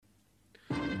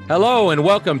Hello and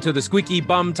welcome to the Squeaky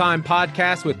Bum Time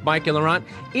podcast with Mike and Laurent.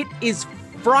 It is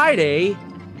Friday,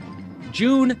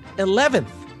 June 11th.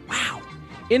 Wow.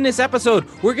 In this episode,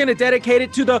 we're going to dedicate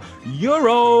it to the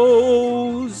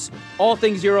Euros. All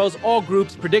things Euros, all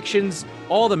groups, predictions,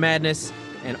 all the madness,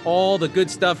 and all the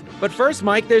good stuff. But first,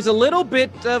 Mike, there's a little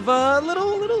bit of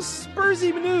little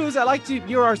Spursy news.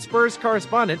 You're our Spurs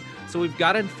correspondent, so we've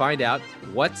got to find out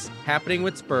what's happening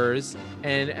with Spurs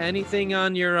and anything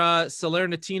on your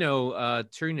Salernitano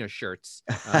Turner shirts.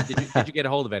 Did you get a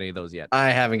hold of any of those yet? I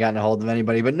haven't gotten a hold of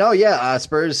anybody, but no, yeah,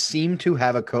 Spurs seem to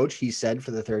have a coach, he said,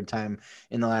 for the third time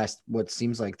in the last, what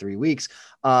seems like 3 weeks.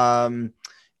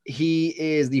 He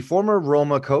is the former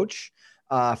Roma coach,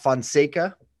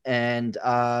 Fonseca, and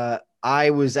I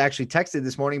was actually texted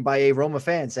this morning by a Roma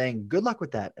fan saying, good luck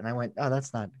with that. And I went, oh,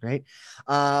 that's not great.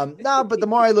 No, but the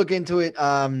more I look into it,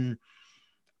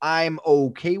 I'm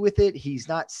okay with it. He's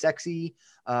not sexy.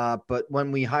 But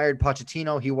when we hired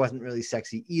Pochettino, he wasn't really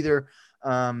sexy either.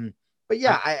 But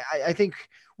yeah, I think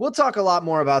we'll talk a lot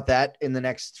more about that in the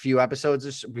next few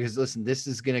episodes because listen, this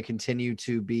is going to continue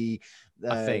to be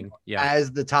a thing,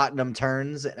 as the Tottenham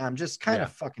turns, and I'm just kind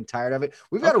of fucking tired of it.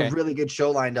 We've got a really good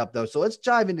show lined up though, so let's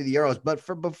dive into the Euros. But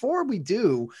before we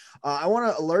do, I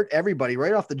want to alert everybody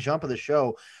right off the jump of the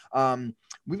show.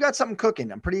 We've got something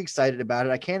cooking. I'm pretty excited about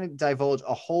it. I can't divulge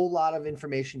a whole lot of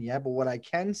information yet, but what I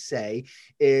can say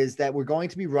is that we're going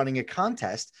to be running a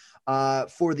contest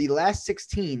for the last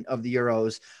 16 of the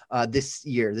Euros this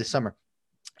summer.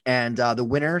 And the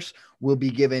winners will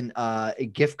be given a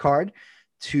gift card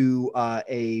to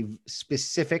a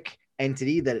specific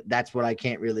entity that's what I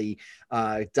can't really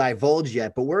divulge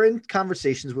yet, but we're in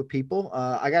conversations with people.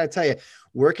 I got to tell you,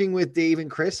 working with Dave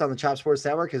and Chris on the Chop Sports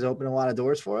Network has opened a lot of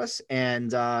doors for us,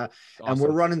 and awesome. And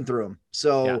we're running through them.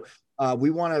 So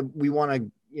we want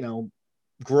to,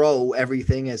 grow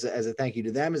everything as a thank you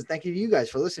to them, as a thank you to you guys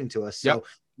for listening to us. So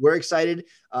we're excited.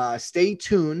 Stay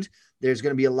tuned. There's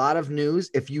going to be a lot of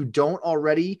news. If you don't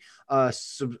already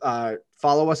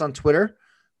follow us on Twitter,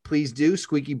 please do.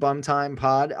 Squeaky Bum Time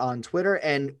Pod on Twitter.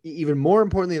 And even more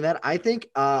importantly than that, I think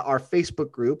our Facebook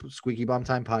group, Squeaky Bum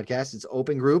Time Podcast, it's an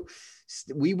open group.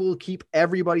 We will keep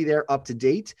everybody there up to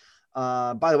date.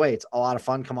 By the way, it's a lot of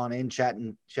fun. Come on in, chat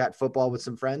football with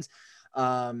some friends.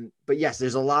 But yes,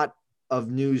 there's a lot of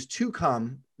news to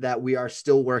come that we are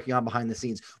still working on behind the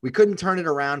scenes. We couldn't turn it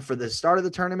around for the start of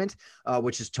the tournament,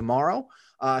 which is tomorrow.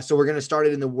 So we're going to start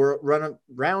it in the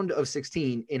round of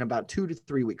 16 in about 2 to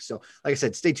 3 weeks. So like I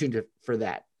said, stay tuned for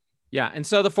that. Yeah. And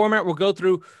so the format we'll go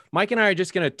through, Mike and I are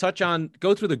just going to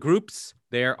go through the groups.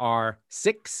 There are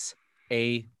 6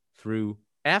 A through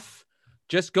F.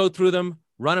 Just go through them,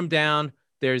 run them down.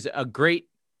 There's a great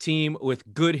team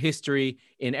with good history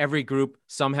in every group.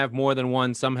 Some have more than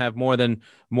one, some have more than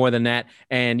that.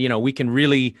 And, we can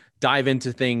really dive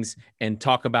into things and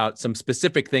talk about some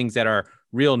specific things that are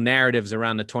real narratives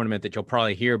around the tournament that you'll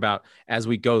probably hear about as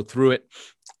we go through it.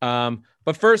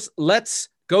 But first, let's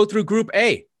go through Group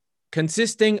A,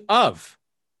 consisting of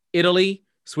Italy,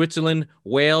 Switzerland,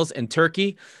 Wales, and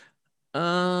Turkey.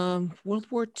 World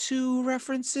War II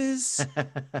references.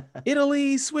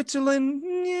 Italy, Switzerland,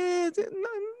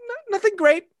 nothing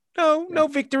great. No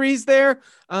victories there.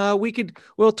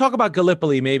 We'll talk about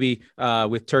Gallipoli maybe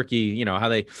with Turkey, how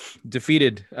they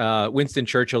defeated Winston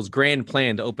Churchill's grand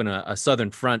plan to open a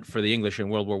southern front for the English in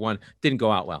World War I. Didn't go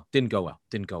well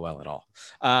at all.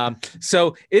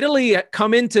 So Italy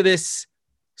come into this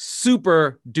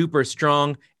super duper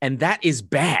strong, and that is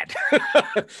bad.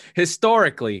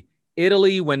 Historically,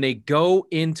 Italy, when they go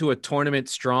into a tournament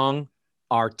strong,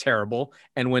 are terrible.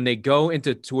 And when they go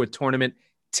into a tournament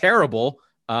terrible,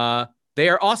 they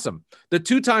are awesome. The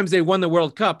 2 times they won the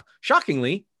World Cup,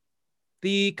 shockingly,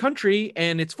 the country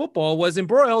and its football was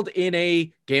embroiled in a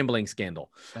gambling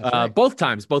scandal. Right. Both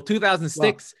times, both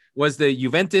 2006 was the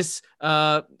Juventus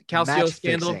Calcio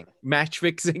scandal, match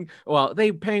fixing. Well,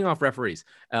 they paying off referees.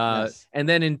 Yes. And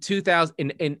then in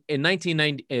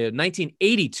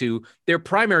 1982, their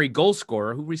primary goal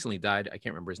scorer, who recently died, I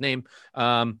can't remember his name,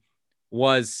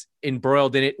 was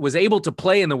embroiled in it, was able to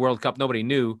play in the World Cup. Nobody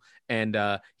knew. And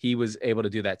he was able to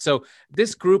do that. So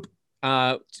this group,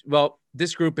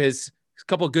 this group is a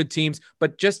couple of good teams,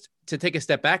 but just to take a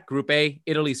step back, Group A,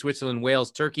 Italy, Switzerland,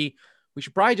 Wales, Turkey. We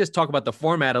should probably just talk about the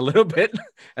format a little bit.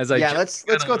 Let's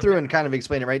go through and kind of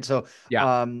explain it, right? So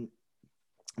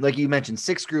like you mentioned,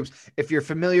 6 groups. If you're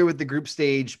familiar with the group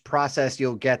stage process,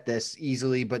 you'll get this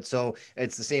easily. But so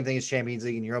it's the same thing as Champions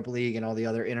League and Europa League and all the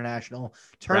other international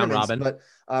tournaments. Round robin.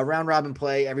 But round robin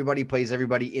play, everybody plays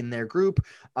everybody in their group.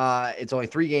 It's only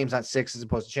 3 games, not 6, as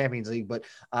opposed to Champions League. But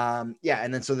yeah,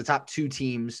 and then so the top 2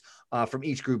 teams from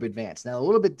each group advance. Now a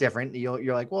little bit different.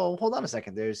 You're like, well, hold on a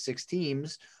second. There's 6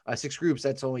 teams, 6 groups.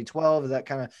 That's only 12. Is that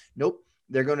kind of nope?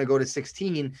 They're going to go to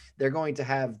 16. They're going to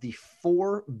have the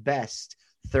 4 best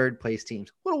third place teams.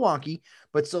 A little wonky,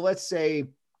 but so let's say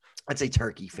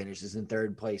Turkey finishes in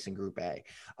 3rd place in Group A,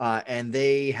 and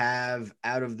they have,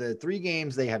 out of the 3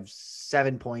 games, they have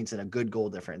 7 points and a good goal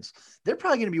difference. They're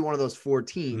probably going to be one of those 4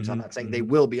 teams. I'm not saying they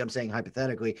will be. I'm saying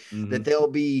hypothetically that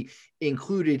they'll be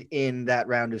included in that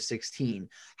round of 16.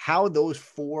 How those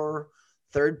 4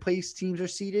 third place teams are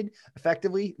seeded,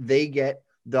 effectively, they get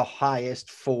the highest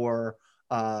 4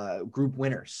 group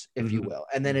winners, if you will.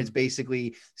 And then it's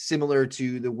basically similar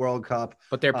to the World Cup.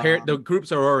 But they're paired. The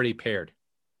groups are already paired.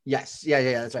 Yes. Yeah,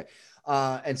 that's right.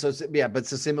 And so, yeah, but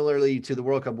so similarly to the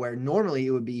World Cup, where normally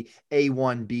it would be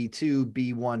A1, B2,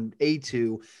 B1,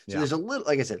 A2. So there's a little,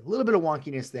 like I said, a little bit of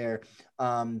wonkiness there.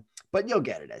 But you'll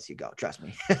get it as you go. Trust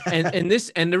me. and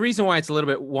the reason why it's a little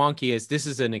bit wonky is this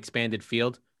is an expanded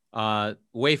field.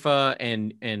 UEFA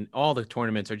and all the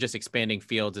tournaments are just expanding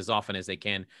fields as often as they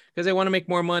can because they want to make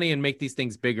more money and make these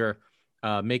things bigger,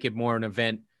 make it more an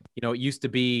event. You know, it used to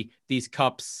be these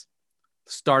cups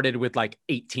started with like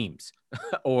 8 teams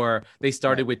or they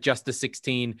started with just the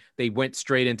 16. They went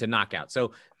straight into knockout.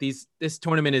 So this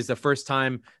tournament is the first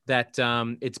time that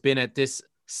it's been at this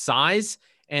size.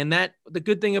 And that the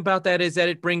good thing about that is that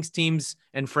it brings teams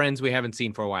and friends we haven't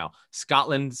seen for a while.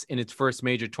 Scotland's in its first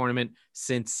major tournament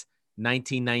since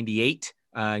 1998,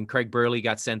 and Craig Burley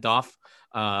got sent off,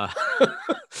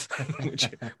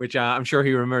 which I'm sure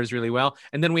he remembers really well.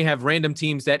 And then we have random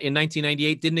teams that in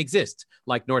 1998 didn't exist,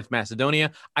 like North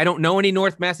Macedonia. I don't know any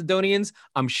North Macedonians.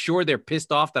 I'm sure they're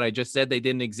pissed off that I just said they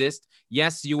didn't exist.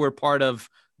 Yes, you were part of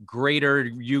Greater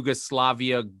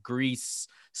Yugoslavia, Greece,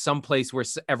 someplace where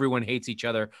everyone hates each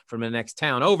other from the next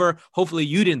town over. Hopefully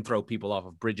you didn't throw people off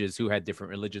of bridges who had different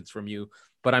religions from you,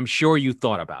 but I'm sure you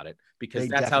thought about it because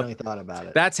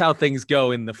that's how things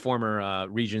go in the former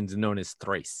regions known as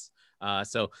Thrace.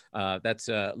 So that's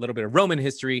a little bit of Roman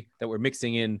history that we're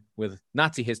mixing in with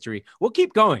Nazi history. We'll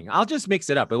keep going. I'll just mix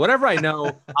it up, but whatever I know,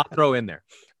 I'll throw in there.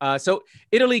 So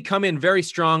Italy come in very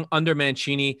strong under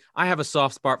Mancini. I have a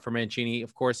soft spot for Mancini.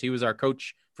 Of course, he was our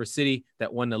coach for City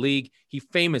that won the league. He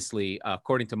famously,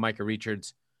 according to Micah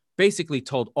Richards, basically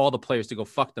told all the players to go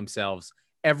fuck themselves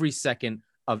every second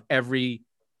of every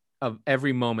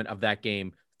moment of that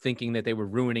game, thinking that they were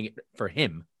ruining it for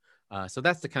him. So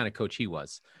that's the kind of coach he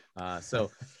was.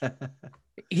 So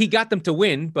he got them to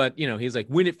win, but he's like,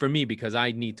 win it for me because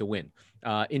I need to win.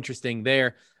 Interesting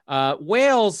there.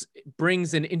 Wales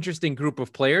brings an interesting group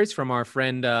of players from our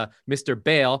friend Mr.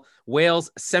 Bale.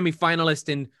 Wales semifinalist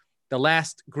in the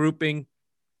last grouping,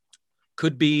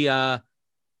 could be their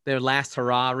last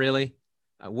hurrah, really.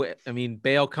 I mean,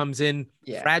 Bale comes in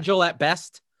fragile at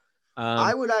best.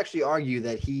 I would actually argue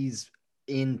that he's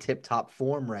in tip-top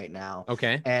form right now.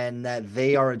 Okay. And that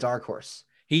they are a dark horse.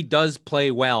 He does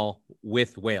play well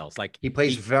with Wales. Like he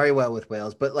plays very well with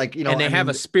Wales, but and they have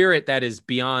a spirit that is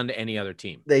beyond any other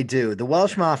team. They do. The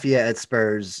Welsh Mafia at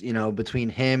Spurs, between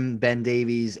him, Ben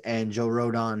Davies, and Joe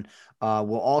Rodon,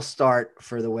 will all start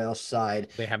for the Welsh side.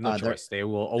 They have no choice. They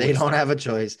will always They don't have a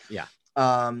choice. Yeah.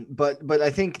 But I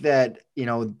think that,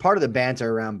 part of the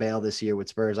banter around Bale this year with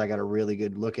Spurs, I got a really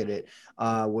good look at it,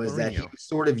 was Mourinho. That he was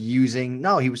sort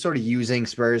of using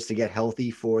Spurs to get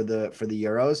healthy for the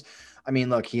Euros. I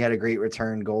mean, look, he had a great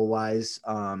return goal wise.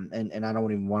 And I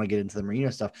don't even want to get into the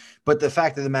Mourinho stuff, but the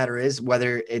fact of the matter is,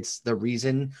 whether it's the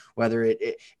reason, whether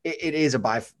it is a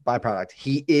byproduct,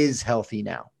 he is healthy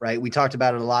now, right? We talked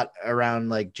about it a lot around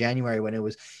like January when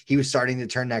he was starting to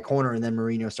turn that corner and then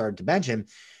Mourinho started to bench him.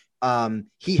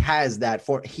 He has that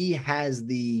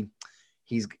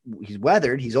he's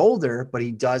weathered, he's older, but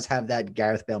he does have that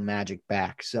Gareth Bale magic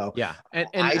back. So yeah.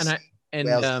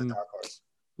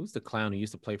 Who's the clown who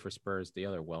used to play for Spurs? The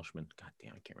other Welshman. God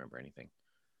damn, I can't remember anything.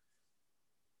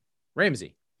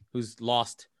 Ramsey, who's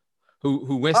lost,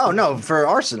 who West. Oh no, for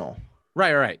Arsenal.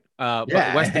 Right. But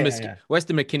Weston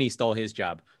McKennie stole his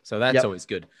job, so that's always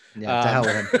good. Yeah, to hell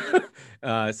with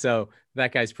him. So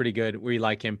that guy's pretty good. We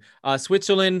like him.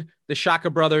 Switzerland, the Shaka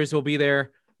brothers will be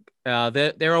there.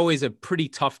 They're always a pretty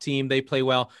tough team. They play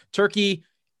well. Turkey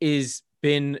is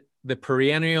been the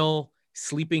perennial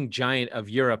sleeping giant of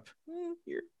Europe.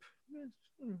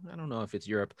 I don't know if it's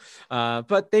Europe,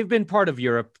 but they've been part of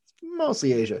Europe.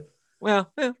 Mostly Asia.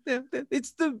 Well, they're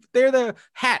the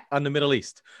hat on the Middle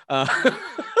East.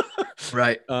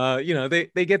 Right.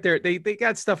 They get they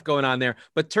got stuff going on there,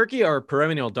 but Turkey are a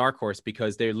perennial dark horse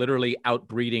because they're literally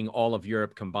outbreeding all of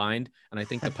Europe combined. And I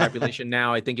think the population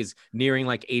now, I think, is nearing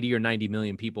like 80 or 90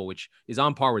 million people, which is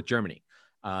on par with Germany.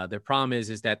 Their problem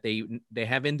is that they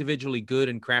have individually good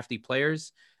and crafty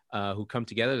players who come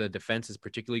together. The defense is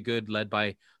particularly good, led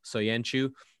by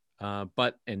Soyuncu.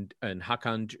 And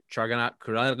Hakan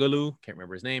Çalhanoğlu, can't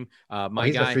remember his name.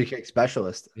 He's a free kick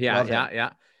specialist.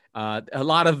 Yeah. A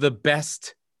lot of the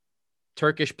best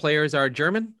Turkish players are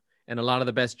German, and a lot of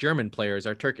the best German players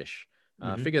are Turkish.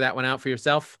 Figure that one out for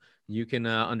yourself. You can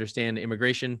understand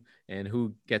immigration and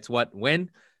who gets what when.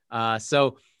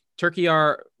 So Turkey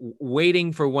are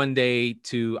waiting for one day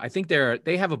to. I think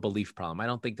they have a belief problem. I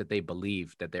don't think that they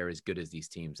believe that they're as good as these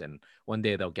teams, and one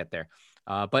day they'll get there.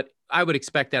 But I would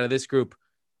expect out of this group,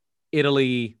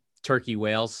 Italy, Turkey,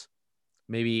 Wales,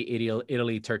 maybe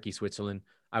Italy, Turkey, Switzerland.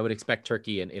 I would expect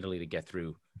Turkey and Italy to get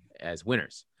through as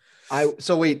winners.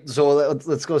 So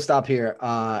let's go stop here.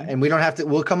 And we don't have to,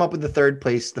 we'll come up with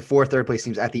the 4 third place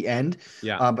teams at the end.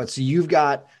 Yeah. But so you've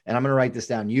got, and I'm going to write this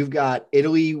down. You've got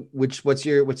Italy, what's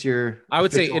your, I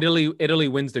would say Italy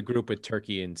wins the group with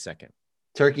Turkey in second.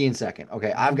 Turkey in second.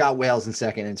 Okay. I've got Wales in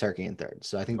second and Turkey in third.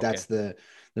 So I think that's the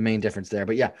main difference there,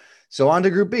 but yeah. So on to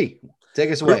group B,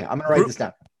 take us away. I'm going to write this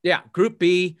down. Yeah. Group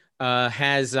B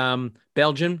has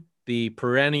Belgium, the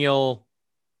perennial,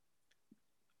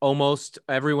 almost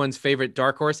everyone's favorite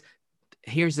dark horse.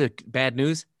 Here's the bad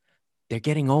news. They're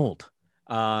getting old.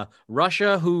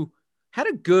 Russia, who had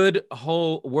a good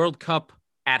whole World Cup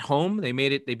at home. They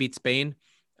beat Spain.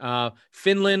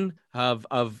 Finland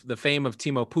of the fame of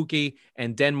Timo Pukki,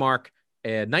 and Denmark,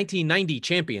 1990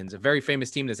 champions, a very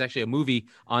famous team. There's actually a movie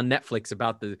on Netflix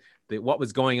about the what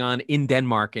was going on in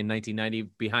Denmark in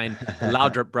 1990 behind the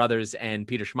Laudrup brothers and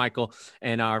Peter Schmeichel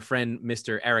and our friend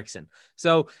Mr. Eriksson.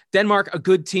 So Denmark, a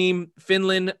good team.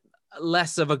 Finland,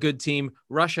 less of a good team.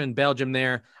 Russia and Belgium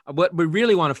there. What we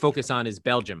really want to focus on is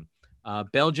Belgium.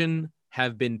 Belgium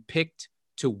have been picked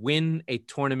to win a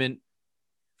tournament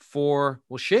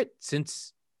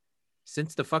since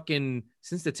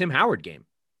the Tim Howard game,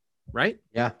 right?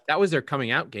 Yeah. That was their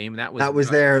coming out game. They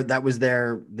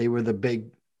were the big,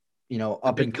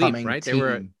 up and coming, right?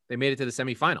 Team. They made it to the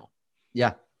semifinal.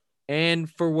 Yeah. And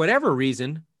for whatever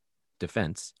reason,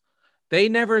 defense, they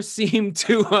never seem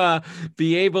to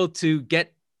be able to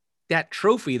get that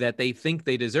trophy that they think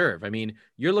they deserve. I mean,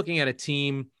 you're looking at a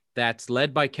team that's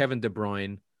led by Kevin De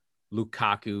Bruyne,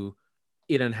 Lukaku,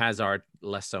 Eden Hazard,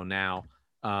 less so now,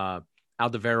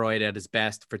 Alderweireld at his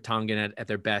best, Vertonghen at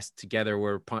their best. Together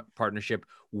were partnership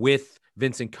with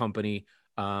Vincent Kompany.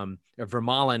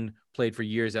 Vermaelen played for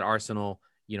years at Arsenal.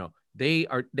 They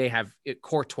have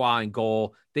Courtois in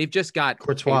goal. They've just got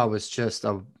Courtois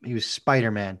he was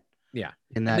Spider-Man. Yeah.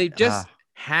 In that, they just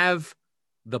have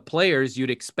the players you'd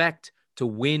expect to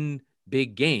win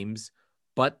big games,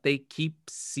 but they keep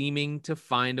seeming to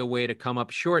find a way to come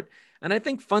up short. And I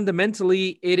think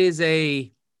fundamentally it is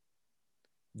a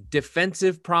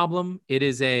defensive problem. It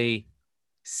is a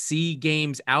see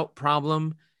games out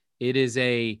problem. It is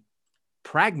a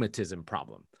pragmatism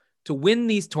problem. To win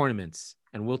these tournaments,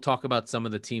 and we'll talk about some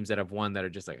of the teams that have won that are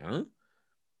just like,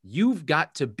 you've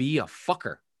got to be a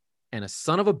fucker and a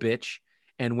son of a bitch.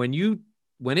 And when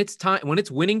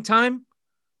it's winning time,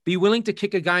 be willing to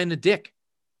kick a guy in the dick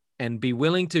and be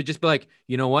willing to just be like,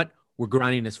 you know what? We're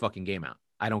grinding this fucking game out.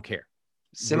 I don't care.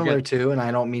 Similar to, and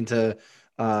I don't mean to,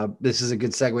 this is a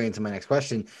good segue into my next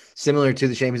question. Similar to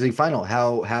the Champions League final,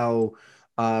 how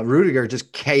Rudiger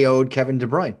just KO'd Kevin De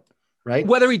Bruyne, right?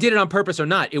 Whether he did it on purpose or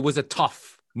not, it was a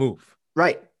tough move.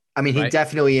 Right. I mean, he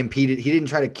definitely impeded. He didn't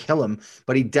try to kill him,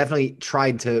 but he definitely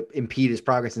tried to impede his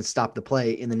progress and stop the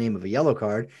play in the name of a yellow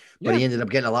card. But he ended up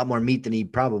getting a lot more meat than he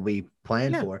probably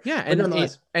planned for. Yeah,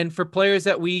 and for players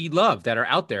that we love that are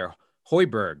out there,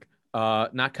 Højbjerg,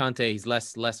 not Conte, he's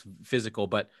less physical,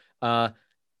 but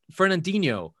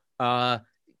Fernandinho,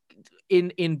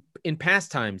 in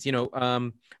past times,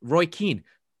 Roy Keane,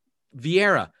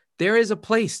 Vieira. There is a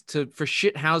place for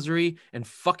shithousery and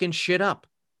fucking shit up.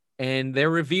 And they're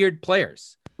revered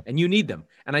players, and you need them.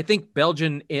 And I think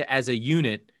Belgium as a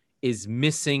unit is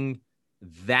missing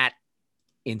that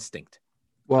instinct.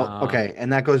 Well, okay.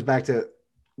 And that goes back to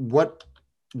what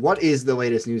is the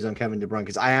latest news on Kevin De Bruyne?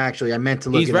 Because I meant to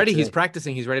look. He's ready. He's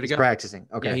practicing. He's ready to go. Practicing.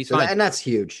 Okay. Yeah, he's fine. And that's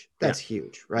huge. That's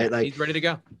huge, right? Yeah, he's ready to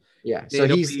go. Yeah. So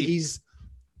he's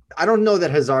I don't know that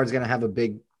Hazard's going to have a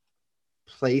big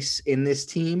place in this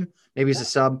team. Maybe he's a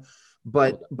sub,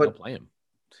 but they'll play him.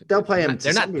 they'll play him.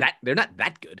 They're not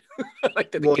that good.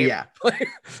 Like yeah.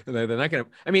 They're not gonna.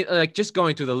 I mean, like just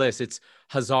going through the list, it's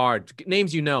Hazard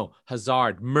names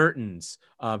Hazard, Mertens,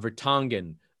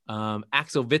 Vertonghen,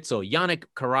 Axel Witsel, Yannick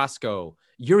Carrasco,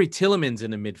 Yuri Tillemans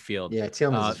in the midfield. Yeah,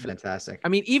 Tillemans is fantastic. I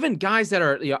mean, even guys that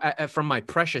are from my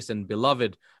precious and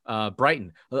beloved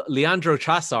Brighton, Leandro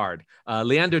Trossard,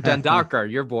 Leandro Dendoncker,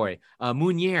 your boy,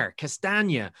 Munier,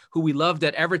 Castagna, who we loved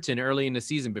at Everton early in the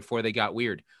season before they got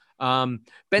weird.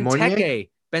 Benteke,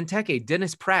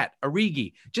 Dennis Pratt,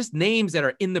 Origi, just names that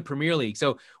are in the Premier League.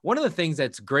 So one of the things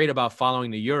that's great about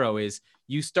following the Euro is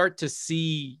you start to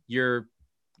see your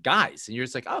guys and you're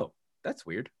just like, oh, that's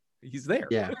weird. He's there.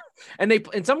 Yeah.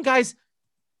 and some guys,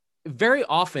 very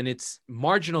often it's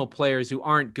marginal players who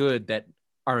aren't good that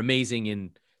are amazing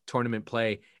in tournament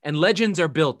play, and legends are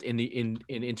built in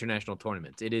international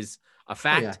tournaments. It is a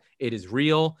fact. Oh, yeah. It is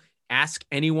real. Ask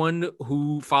anyone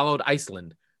who followed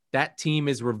Iceland. That team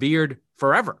is revered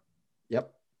forever.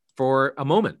 Yep. For a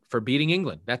moment, for beating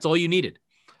England. That's all you needed.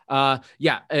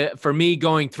 For me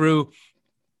going through,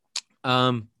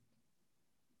 I'm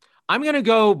going to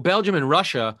go Belgium and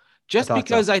Russia just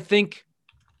because I think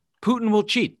Putin will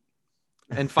cheat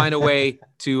and find a way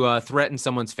to threaten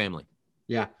someone's family.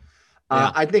 Yeah.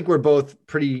 I think we're both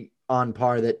pretty on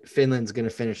par that Finland's going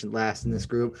to finish last in this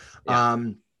group. Yeah.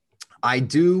 I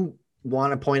do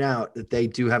want to point out that they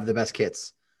do have the best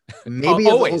kits. Maybe of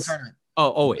the whole tournament. Oh,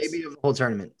 always. Maybe of the whole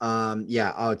tournament.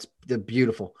 They're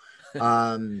beautiful.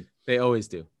 They always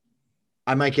do.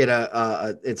 I might get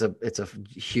it's a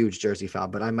huge jersey foul,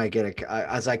 but I might get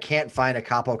as I can't find a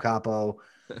Kako,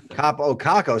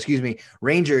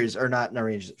 Rangers or not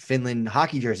Rangers, Finland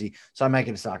hockey jersey. So I might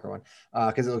get a soccer one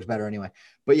because it looks better anyway.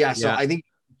 But I think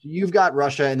you've got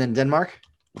Russia and then Denmark.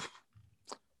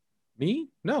 Me?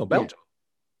 No, Belgium.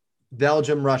 Yeah.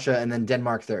 Belgium, Russia, and then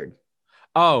Denmark third.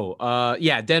 Oh,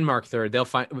 Denmark third. They'll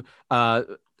find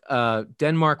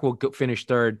Denmark will finish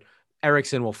third.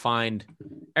 Eriksson will find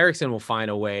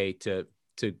a way to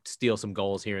steal some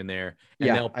goals here and there,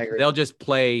 and they'll just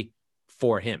play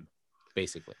for him,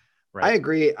 basically. Right. I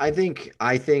agree. I think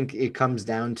it comes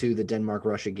down to the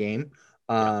Denmark-Russia game,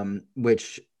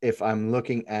 which, if I'm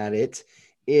looking at it,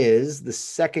 is the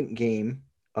second game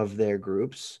of their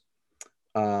groups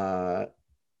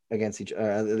against each.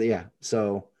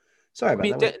 So. Sorry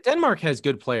about that. Denmark has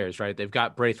good players, right? They've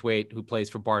got Braithwaite, who plays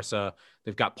for Barca.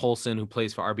 They've got Poulsen, who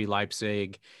plays for RB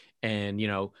Leipzig. And,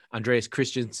 Andreas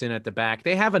Christensen at the back.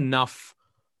 They have enough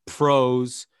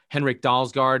pros. Henrik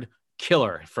Dalsgaard,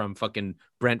 killer from fucking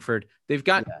Brentford. They've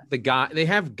got they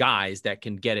have guys that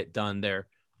can get it done. They're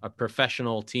a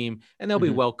professional team, and they'll be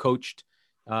well coached.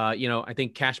 I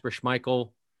think Kasper Schmeichel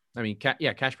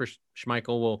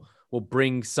will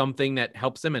bring something that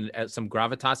helps them and some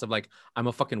gravitas of like, I'm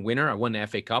a fucking winner. I won the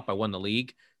FA Cup. I won the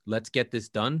league. Let's get this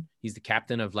done. He's the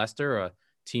captain of Leicester, a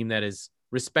team that is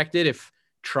respected, if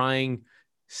trying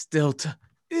still to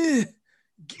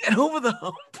get over the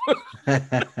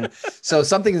hump. So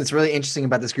something that's really interesting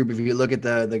about this group, if you look at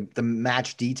the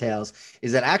match details,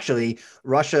 is that actually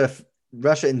Russia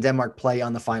and Denmark play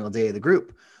on the final day of the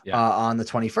group. On the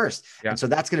 21st. Yeah. And so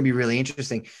that's going to be really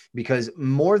interesting because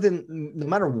no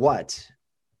matter what,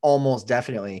 almost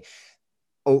definitely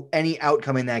any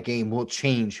outcome in that game will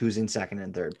change who's in second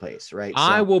and third place, right?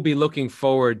 I will be looking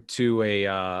forward to a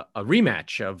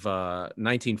rematch of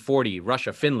 1940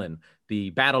 Russia-Finland, the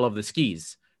Battle of the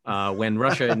Skis, when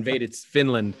Russia invaded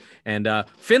Finland, and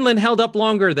Finland held up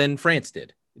longer than France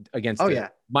did against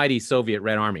mighty Soviet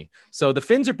Red Army. So the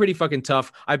Finns are pretty fucking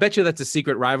tough. I bet you that's a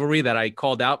secret rivalry that I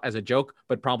called out as a joke,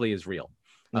 but probably is real.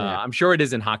 I'm sure it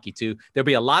is in hockey too. There'll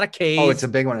be a lot of Ks. Oh, it's a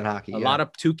big one in hockey. A lot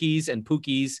of Tukis and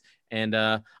Pookies. And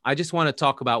I just want to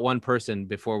talk about one person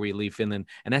before we leave Finland,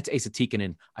 and that's Esa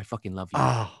Tikkanen. I fucking love you.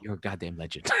 Oh, you're a goddamn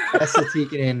legend. Esa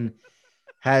Tikkanen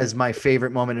has my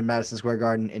favorite moment in Madison Square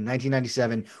Garden in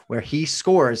 1997, where he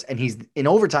scores and he's in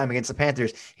overtime against the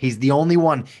Panthers. He's the only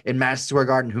one in Madison Square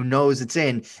Garden who knows it's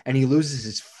in, and he loses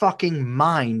his fucking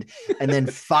mind. And then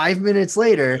 5 minutes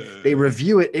later, they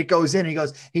review it. It goes in.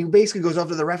 He basically goes up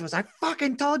to the ref and goes, I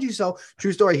fucking told you so.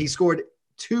 True story. He scored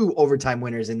 2 overtime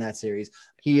winners in that series.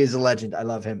 He is a legend. I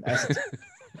love him.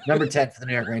 Number 10 for the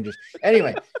New York Rangers.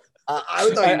 Anyway.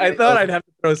 I thought I'd have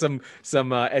to throw some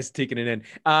S. Tikkanen in.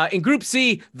 In Group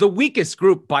C, the weakest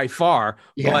group by far,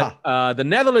 but the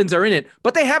Netherlands are in it,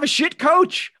 but they have a shit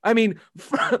coach. I mean,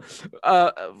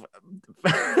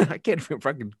 I can't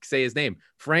fucking say his name.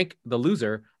 Frank the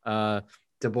loser. De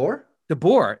Boer? De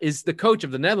Boer is the coach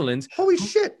of the Netherlands. Holy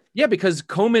shit. Yeah, because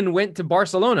Koeman went to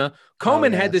Barcelona.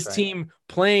 Koeman had this team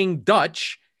playing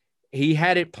Dutch, he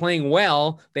had it playing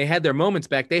well. They had their moments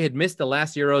back. They had missed the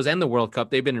last Euros and the World Cup.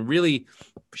 They've been in really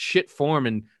shit form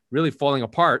and really falling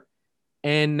apart.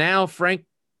 And now Frank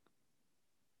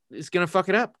is going to fuck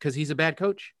it up because he's a bad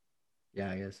coach.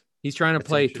 Yeah, he is. He's trying to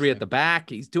play three at the back.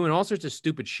 He's doing all sorts of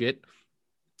stupid shit.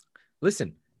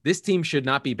 Listen, this team should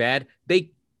not be bad.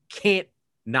 They can't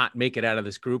not make it out of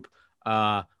this group.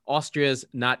 Austria's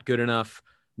not good enough.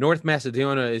 North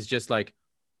Macedonia is just like,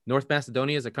 North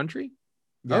Macedonia is a country?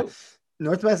 Yeah. Oh.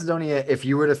 North Macedonia, if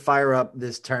you were to fire up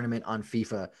this tournament on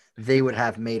FIFA, they would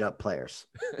have made up players.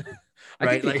 I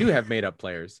think they do have made up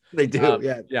players. They do,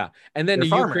 yeah. Yeah. And then the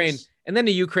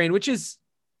Ukraine, which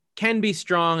can be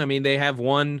strong. I mean, they have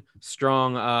one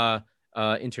strong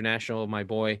international, my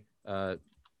boy. Alex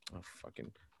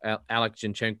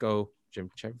Zinchenko.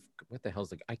 What the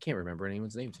hell's I can't remember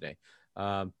anyone's name today.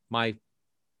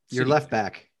 Your left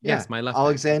back. Yes, my left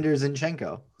Alexander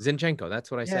Zinchenko. Zinchenko,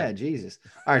 that's what I said. Yeah, Jesus.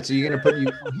 All right, so you're gonna put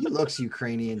you. He looks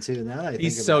Ukrainian too. Now that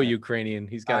he's so Ukrainian.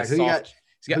 He's got a soft.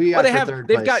 They've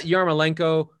got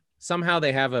Yarmolenko. Somehow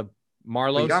they have a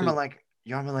Marlowe.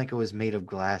 Yarmolenko is made of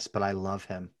glass, but I love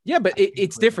him. Yeah, but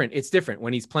it's different. It's different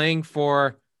when he's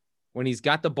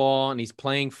got the ball and he's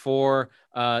playing for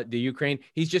the Ukraine.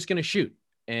 He's just gonna shoot.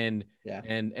 And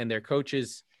their coach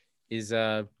is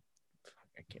I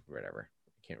can't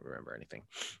remember anything.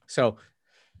 So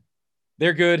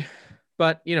they're good,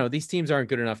 but these teams aren't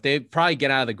good enough. They probably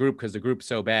get out of the group because the group's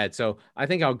so bad. So I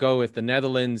think I'll go with the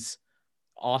Netherlands,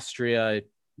 Austria,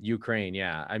 Ukraine.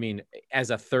 Yeah. I mean, as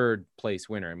a third place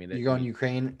winner. I mean, you're going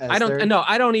Ukraine. I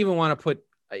don't even want to put,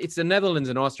 it's the Netherlands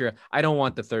and Austria. I don't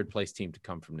want the third place team to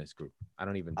come from this group. I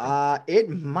don't even think. It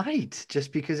might,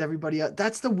 just because everybody else,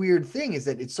 that's the weird thing, is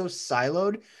that it's so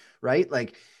siloed, right?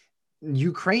 Like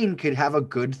Ukraine could have a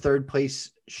good third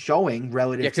place showing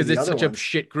relative to the other ones. Because it's such a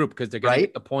shit group, because they're going to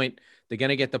get the point. They're going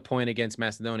to get the point against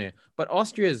Macedonia, but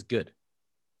Austria is good.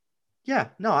 Yeah,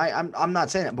 no, I'm not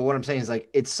saying that, but what I'm saying is like,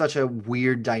 it's such a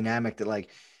weird dynamic that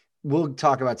like, we'll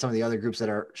talk about some of the other groups that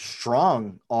are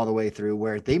strong all the way through,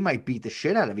 where they might beat the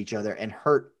shit out of each other and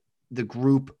hurt the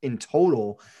group in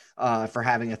total for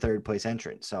having a third place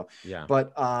entrant. So, yeah,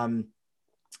 but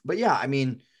yeah, I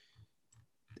mean,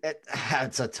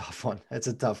 it's a tough one. It's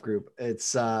a tough group.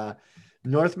 It's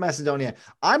North Macedonia.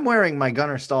 I'm wearing my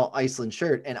Gunnar Stahl Iceland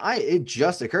shirt, and it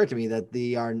just occurred to me that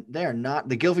they are not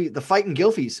the fighting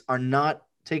Gilfies are not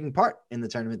taking part in the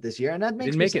tournament this year, and that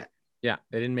makes me sad. Yeah,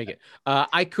 they didn't make it.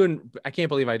 I can't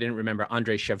believe I didn't remember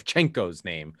Andrei Shevchenko's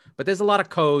name, but there's a lot of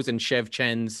Ko's and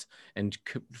Shevchens and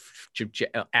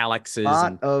Alex's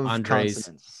and Andres.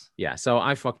 Consonants. Yeah, so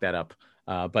I fucked that up.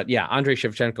 But yeah, Andrei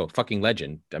Shevchenko, fucking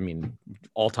legend. I mean,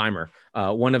 all timer.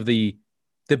 One of the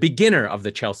beginner of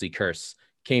the Chelsea curse,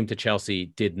 came to Chelsea,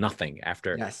 did nothing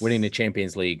after winning the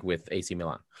Champions League with AC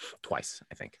Milan twice,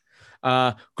 I think.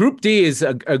 Group D is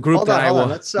a group hold on.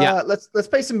 Let's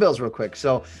pay some bills real quick.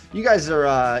 So you guys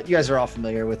are all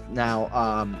familiar with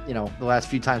now, the last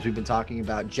few times we've been talking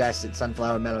about Jess at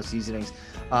Sunflower Meadow Seasonings.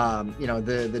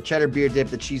 The cheddar beer dip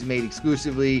that she's made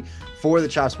exclusively for the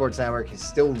Chop Sports Network is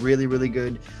still really, really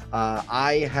good.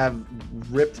 I have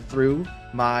ripped through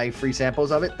my free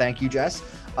samples of it. Thank you, Jess.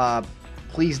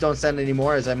 Please don't send any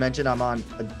more. As I mentioned, I'm on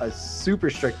a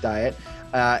super strict diet.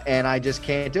 And I just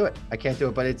can't do it.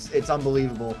 But it's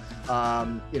unbelievable.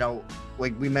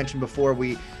 Like we mentioned before,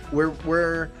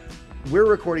 we're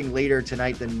recording later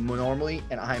tonight than normally,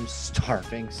 and I'm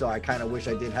starving. So I kind of wish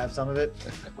I did have some of it.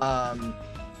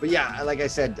 But yeah, like I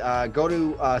said, go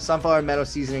to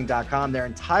sunflowermeadowseasoning.com. Their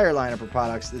entire lineup of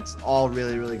products. It's all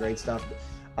really, really great stuff.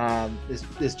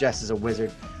 This Jess is a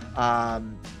wizard.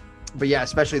 But yeah,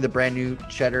 especially the brand new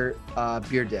cheddar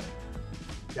beer dip.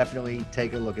 Definitely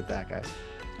take a look at that, guys.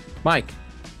 Mike,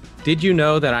 did you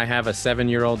know that I have a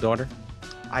 7-year-old daughter?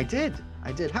 I did.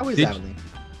 How is Adeline?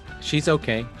 She's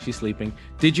okay. She's sleeping.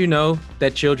 Did you know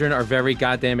that children are very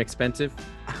goddamn expensive?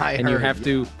 You have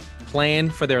to plan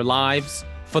for their lives,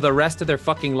 for the rest of their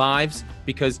fucking lives,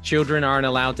 because children aren't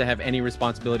allowed to have any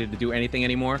responsibility to do anything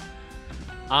anymore?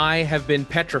 I have been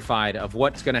petrified of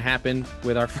what's going to happen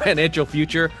with our financial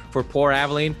future for poor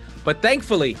Aveline. But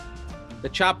thankfully, the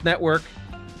Chop Network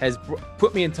has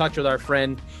put me in touch with our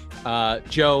friend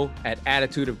Joe at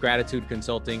Attitude of Gratitude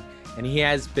Consulting, and he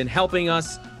has been helping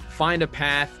us find a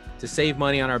path to save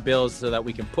money on our bills so that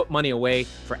we can put money away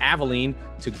for Aveline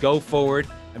to go forward.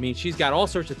 I mean, she's got all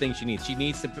sorts of things she needs. We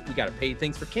got to pay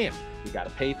things for camp. We got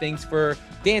to pay things for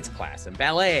dance class and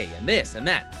ballet and this and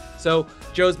that. So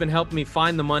Joe's been helping me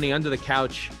find the money under the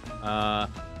couch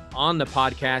on the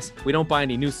podcast. We don't buy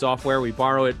any new software. We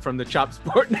borrow it from the Chop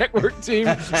Sport Network team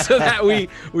so that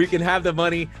we can have the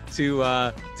money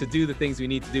to do the things we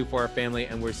need to do for our family.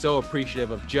 And we're so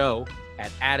appreciative of Joe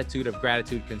at Attitude of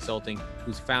Gratitude Consulting,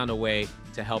 who's found a way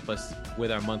to help us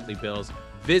with our monthly bills.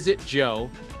 Visit Joe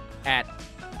at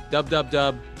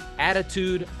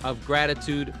Attitude of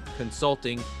Gratitude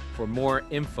Consulting for more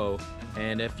info.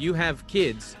 And if you have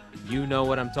kids, you know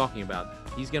what I'm talking about.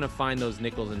 He's going to find those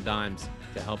nickels and dimes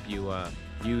to help you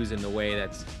use in the way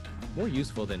that's more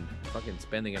useful than fucking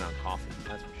spending it on coffee.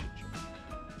 That's for sure.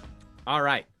 All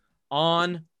right.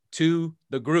 On to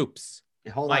the groups.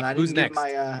 Hold Mike,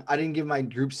 on. I didn't give my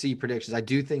Group C predictions. I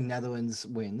do think Netherlands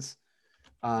wins.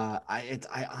 I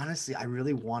honestly, I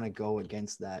really want to go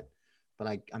against that,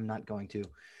 but I'm not going to.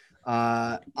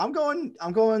 I'm going,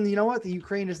 you know what? The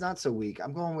Ukraine is not so weak.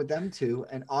 I'm going with them too.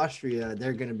 And Austria,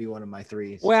 they're going to be one of my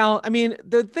threes. Well, I mean,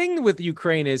 the thing with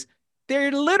Ukraine is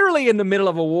they're literally in the middle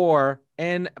of a war,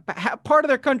 and part of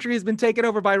their country has been taken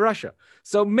over by Russia.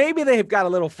 So maybe they've got a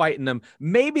little fight in them.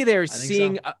 Maybe they're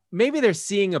seeing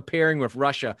a pairing with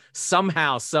Russia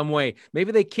somehow, some way.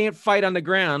 Maybe they can't fight on the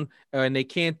ground and they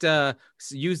can't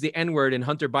use the N-word in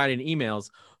Hunter Biden emails,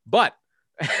 but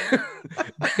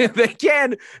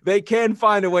they can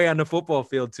find a way on the football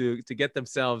field to get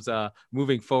themselves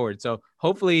moving forward. So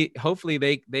hopefully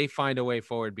they find a way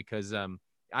forward, because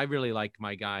I really like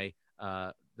my guy,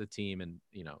 the team, and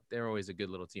they're always a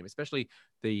good little team, especially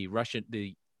the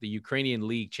Ukrainian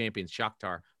league champions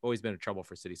Shakhtar. Always been a trouble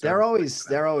for City. So they're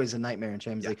always a nightmare in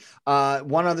Champions League.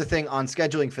 One other thing on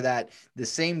scheduling for that, the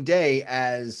same day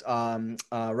as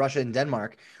Russia and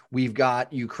Denmark, we've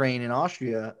got Ukraine and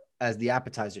Austria as the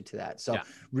appetizer to that. So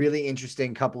really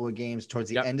interesting couple of games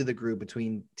towards the end of the group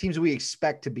between teams we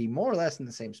expect to be more or less in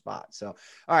the same spot. So,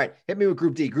 all right, hit me with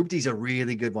Group D. Group D is a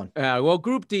really good one. Well,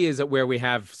 Group D is where we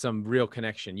have some real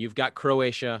connection. You've got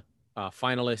Croatia,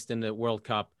 finalist in the World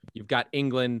Cup. You've got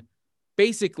England,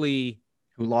 basically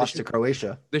who lost to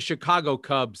Croatia, the Chicago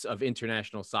Cubs of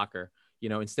international soccer.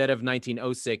 Instead of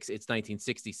 1906, it's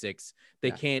 1966.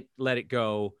 They can't let it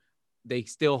go. They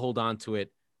still hold on to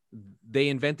it. They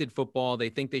invented football. They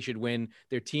think they should win.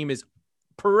 Their team is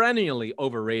perennially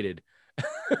overrated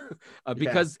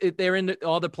because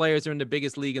all the players are in the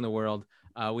biggest league in the world.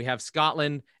 We have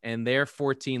Scotland and their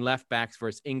 14 left backs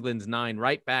versus England's 9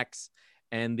 right backs,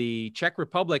 and the Czech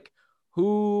Republic,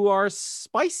 who are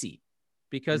spicy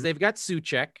because they've got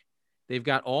Souček. They've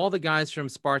got all the guys from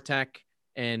Spartak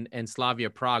and Slavia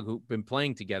Prague who've been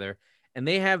playing together. And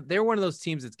they're one of those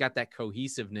teams that's got that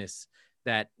cohesiveness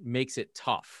that makes it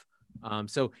tough.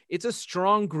 So it's a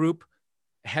strong group,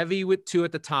 heavy with 2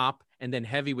 at the top and then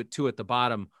heavy with 2 at the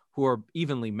bottom, who are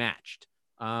evenly matched.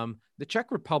 The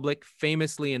Czech Republic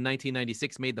famously in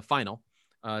 1996 made the final.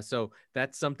 So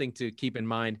that's something to keep in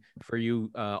mind for you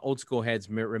old school heads,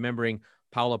 remembering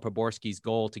Paolo Poborski's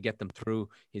goal to get them through,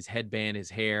 his headband,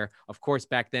 his hair. Of course,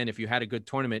 back then, if you had a good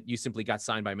tournament, you simply got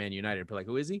signed by Man United. Be like,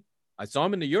 who is he? I saw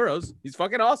him in the Euros. He's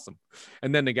fucking awesome.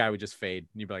 And then the guy would just fade.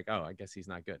 And you'd be like, oh, I guess he's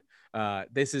not good.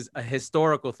 This is a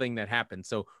historical thing that happened.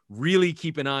 So really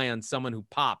keep an eye on someone who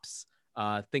pops.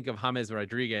 Think of James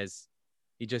Rodriguez.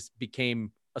 He just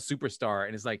became a superstar.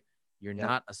 And it's like, you're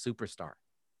not a superstar.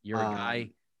 You're a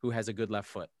guy who has a good left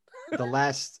foot. The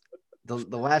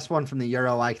last one from the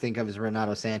Euro I think of is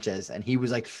Renato Sanchez. And he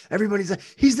was like, everybody's like,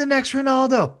 he's the next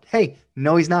Ronaldo. Hey,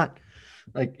 no, he's not.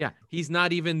 Like, yeah, he's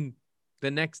not even the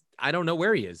next. I don't know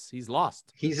where he is. He's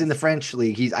lost. He's in the French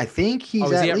league. I think he's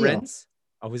is he at Lille. Rennes?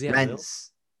 Oh, was he at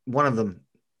Rennes? One of them.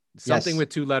 Something with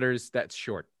 2 letters that's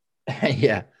short.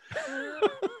 Yeah.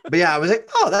 But yeah, I was like,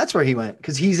 oh, that's where he went.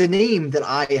 Because he's a name that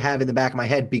I have in the back of my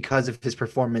head because of his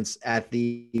performance at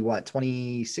the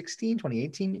 2016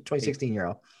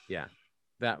 Euro. Yeah.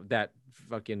 That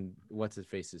fucking what's his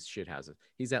face's shit has it.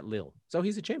 He's at Lille. So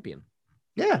he's a champion.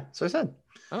 Yeah, so I said.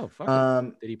 Oh,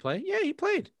 fuck. Did he play? Yeah, he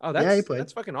played. Oh, he played.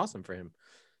 That's fucking awesome for him.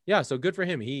 Yeah, so good for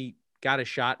him. He got a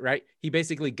shot, right? He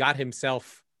basically got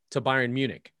himself to Bayern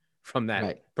Munich from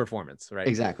that performance, right?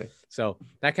 Exactly. So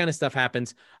that kind of stuff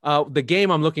happens. The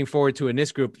game I'm looking forward to in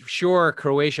this group, sure,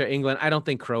 Croatia, England. I don't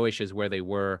think Croatia is where they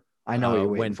were. I know what you're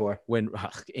waiting for. When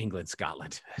England,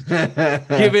 Scotland.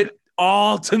 Give it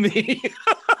all to me.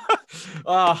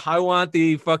 I want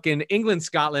the fucking England,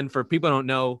 Scotland. For people who don't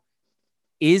know,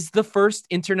 is the first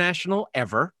international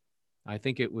ever. I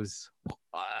think it was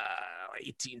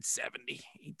 1870,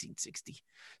 1860,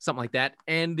 something like that.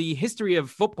 And the history of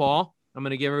football, I'm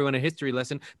going to give everyone a history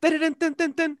lesson.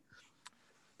 The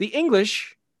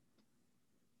English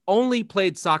only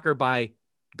played soccer by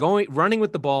running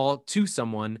with the ball to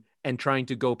someone and trying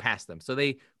to go past them. So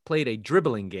they played a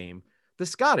dribbling game. the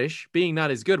Scottish, being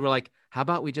not as good, were like, how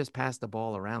about we just pass the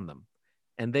ball around them?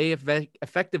 And they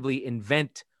effectively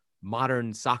invent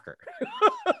modern soccer.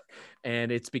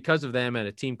 And it's because of them and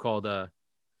a team called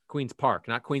Queen's Park,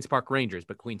 not Queen's Park Rangers,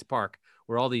 but Queen's Park,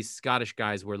 where all these Scottish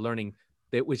guys were learning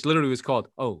that, which literally was called,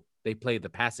 they played the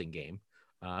passing game.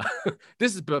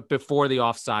 This is before the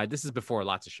offside. This is before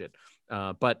lots of shit.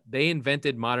 But they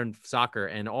invented modern soccer,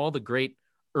 and all the great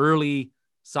early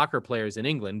soccer players in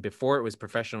England before it was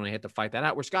professional and they had to fight that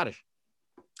out were Scottish.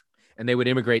 And they would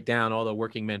immigrate down, all the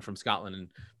working men from Scotland, and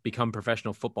become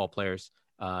professional football players.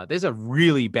 There's a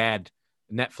really bad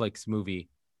Netflix movie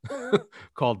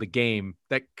called The Game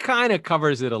that kind of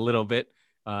covers it a little bit.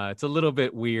 It's a little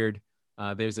bit weird.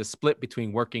 There's a split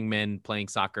between working men playing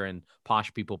soccer and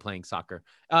posh people playing soccer.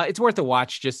 It's worth a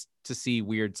watch just to see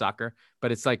weird soccer,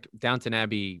 but it's like Downton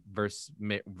Abbey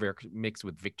mixed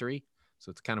with Victory. So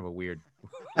it's kind of a weird,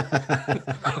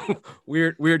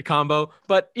 weird combo.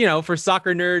 But, for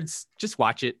soccer nerds, just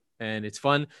watch it and it's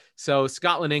fun. So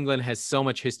Scotland, England has so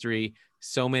much history,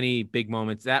 so many big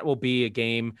moments. That will be a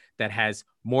game that has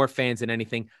more fans than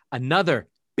anything. Another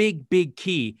big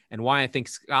key, and why I think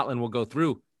Scotland will go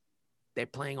through, they're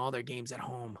playing all their games at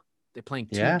home. They're playing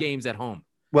two games at home.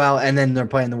 Well, and then they're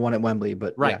playing the one at Wembley,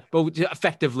 but but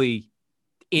effectively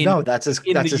in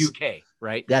the UK,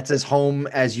 right? That's as home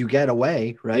as you get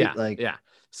away, right?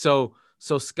 So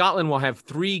Scotland will have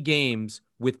 3 games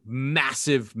with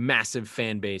massive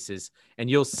fan bases, and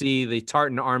you'll see the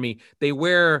Tartan Army. They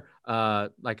wear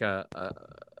like a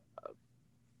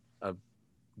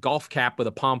golf cap with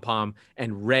a pom-pom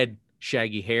and red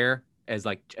shaggy hair as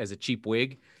a cheap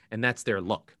wig, and that's their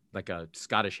look, like a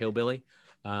Scottish hillbilly.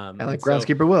 I like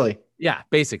Groundskeeper Willie. Yeah,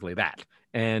 basically that.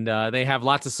 And they have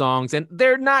lots of songs, and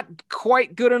they're not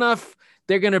quite good enough.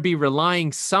 They're going to be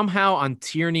relying somehow on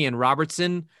Tierney and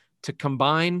Robertson to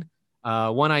combine.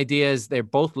 One idea is they're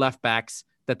both left backs,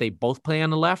 that they both play on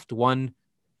the left, one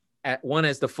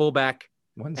as the fullback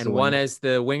and one as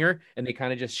the winger, and they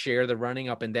kind of just share the running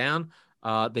up and down.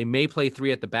 They may play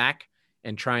 3 at the back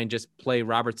and try and just play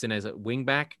Robertson as a wing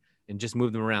back and just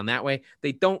move them around that way.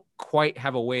 They don't quite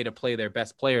have a way to play their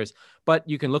best players, but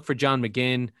you can look for John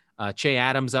McGinn, Che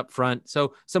Adams up front.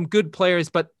 So some good players,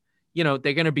 but they're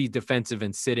going to be defensive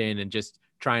and sit in and just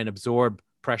try and absorb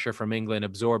pressure from England,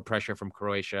 absorb pressure from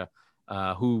Croatia,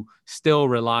 who still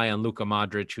rely on Luka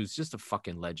Modric, who's just a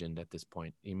fucking legend at this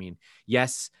point. I mean,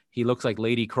 yes, he looks like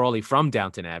Lady Crawley from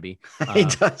Downton Abbey. He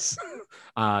does.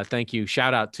 Thank you.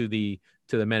 Shout out to the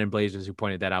Men in Blazers who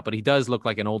pointed that out, but he does look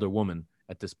like an older woman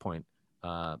at this point.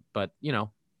 But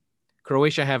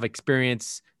Croatia have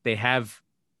experience. They have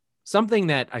something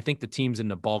that I think the teams in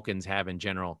the Balkans have in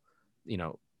general.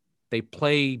 They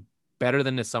play better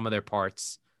than the sum of their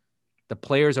parts. The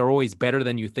players are always better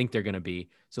than you think they're going to be.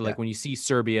 So when you see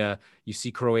Serbia, you see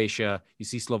Croatia, you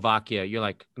see Slovakia, you're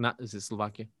like, is it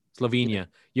Slovakia? Slovenia. Yeah.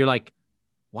 You're like,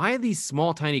 why are these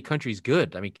small, tiny countries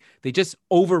good? I mean, they just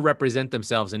overrepresent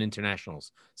themselves in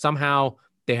internationals. Somehow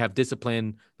they have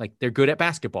discipline. Like, they're good at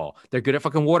basketball. They're good at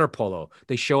fucking water polo.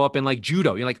 They show up in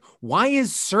judo. You're like, why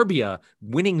is Serbia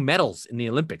winning medals in the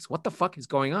Olympics? What the fuck is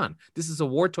going on? This is a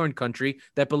war-torn country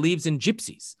that believes in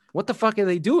gypsies. What the fuck are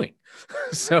they doing?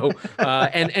 So,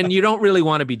 and you don't really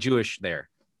want to be Jewish there.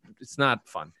 It's not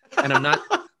fun. And I'm not,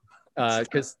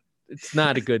 because it's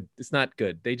not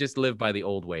good. They just live by the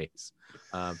old ways.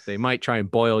 They might try and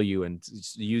boil you and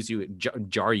use you,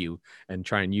 jar you, and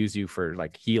try and use you for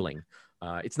healing.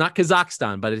 It's not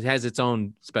Kazakhstan, but it has its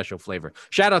own special flavor.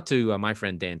 Shout out to my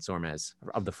friend Dan Sormaz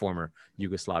of the former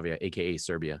Yugoslavia, aka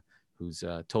Serbia, who's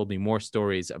told me more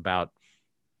stories about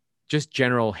just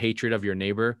general hatred of your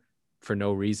neighbor for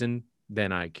no reason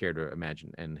than I care to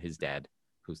imagine. And his dad,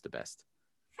 who's the best.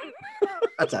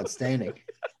 That's outstanding.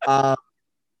 Wow.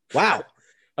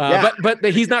 But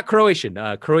he's not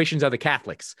Croatian. Croatians are the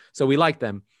Catholics, so we like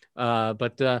them.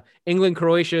 But England,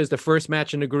 Croatia is the first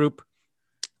match in the group.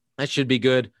 That should be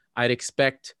good. I'd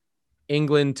expect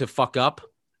England to fuck up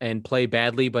and play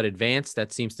badly, but advance.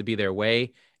 That seems to be their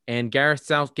way. And Gareth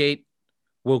Southgate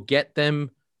will get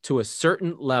them to a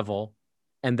certain level,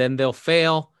 and then they'll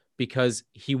fail because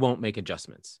he won't make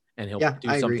adjustments and he'll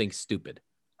do something stupid.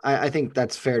 I think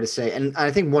that's fair to say. And I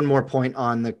think one more point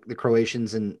on the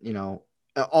Croatians and,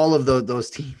 all of those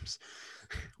teams,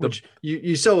 which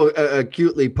you so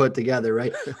acutely put together,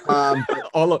 right?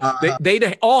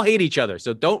 They all hate each other,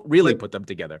 so don't really put them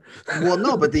together. Well,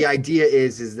 no, but the idea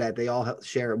is that they all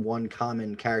share one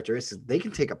common characteristic. They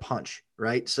can take a punch,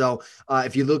 right? So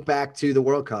if you look back to the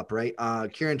World Cup, right,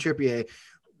 Kieran Trippier,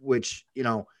 which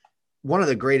one of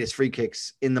the greatest free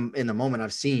kicks in the moment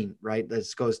I've seen, right?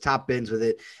 This goes top bins with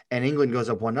it, and England goes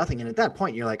up 1-0. And at that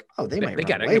point, you're like, oh, they might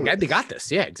run away with They got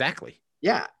this. Yeah, exactly.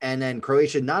 Yeah. And then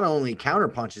Croatia not only counter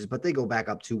punches, but they go back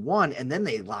up 2-1 and then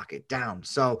they lock it down.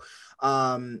 So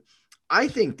I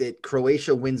think that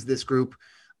Croatia wins this group.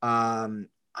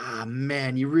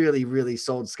 Man, you really, really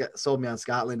sold me on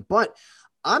Scotland, but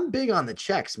I'm big on the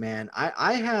Czechs, man.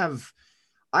 I have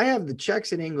the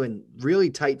Czechs in England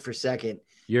really tight for second.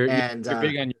 You're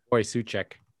big on your boy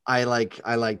Souček. I like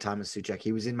Thomas Souček.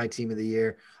 He was in my team of the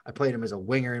year. I played him as a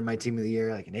winger in my team of the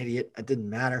year, like an idiot. It didn't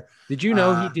matter. Did you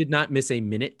know he did not miss a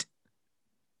minute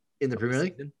in the Premier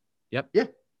League? Yep.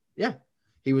 Yeah.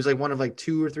 He was like one of like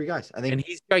 2 or 3 guys, I think. And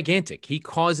he's gigantic. He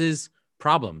causes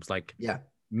problems,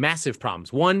 massive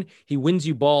problems. One, he wins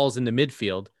you balls in the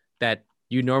midfield that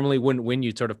you normally wouldn't win.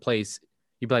 You sort of place.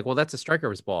 You'd be like, well, that's a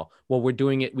striker's ball. Well, we're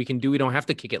doing it. We don't have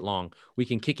to kick it long. We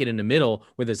can kick it in the middle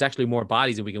where there's actually more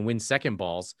bodies and we can win second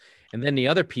balls. And then the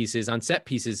other pieces on set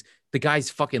pieces, the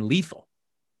guy's fucking lethal,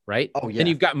 right? Oh, yeah. And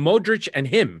you've got Modric and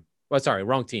him. Well, sorry,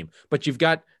 wrong team. But you've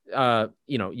got,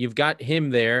 you've got him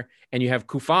there and you have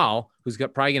Kufal, who's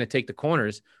probably going to take the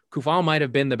corners. Kufal might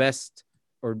have been the best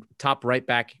or top right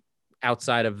back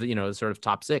outside of the sort of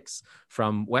top 6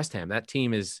 from West Ham. That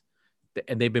team is,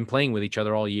 and they've been playing with each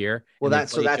other all year. Well,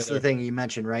 that's the thing you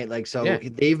mentioned, right? Like, so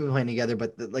they've been playing together,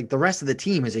 but the rest of the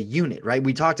team is a unit, right?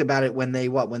 We talked about it when they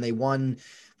won.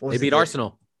 They beat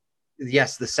Arsenal.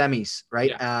 Yes, the semis, right?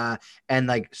 Yeah. And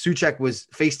like Souček was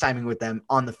FaceTiming with them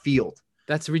on the field.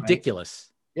 That's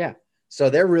ridiculous. Right? Yeah. So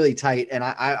they're really tight, and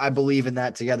I believe in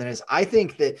that togetherness. I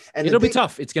think that, and it'll be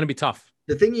tough. It's going to be tough.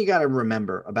 The thing you got to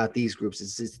remember about these groups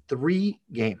is it's 3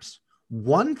 games.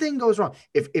 One thing goes wrong.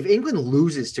 If England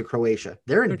loses to Croatia,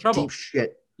 they're in deep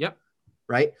shit. Yep.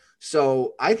 Right.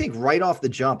 So I think right off the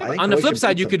jump, I think on the flip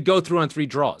side, you could go through on 3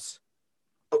 draws.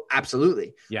 Oh,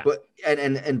 absolutely. Yeah. But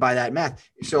and by that math,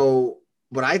 so.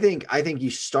 But I think you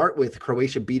start with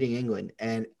Croatia beating England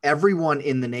and everyone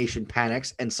in the nation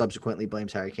panics and subsequently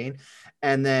blames Harry Kane.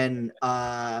 And then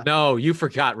no, you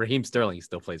forgot Raheem Sterling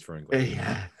still plays for England.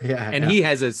 Yeah. And he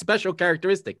has a special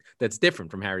characteristic that's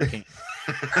different from Harry Kane.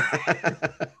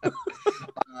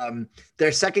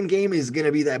 Their second game is going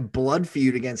to be that blood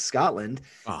feud against Scotland.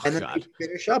 And then they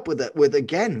finish up with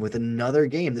another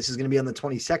game. This is going to be on the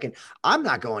 22nd. I'm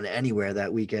not going anywhere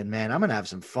that weekend, man. I'm going to have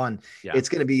some fun. Yeah. It's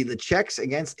going to be the Czechs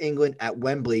against England at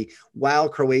Wembley, while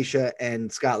Croatia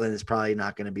and Scotland is probably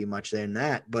not going to be much there in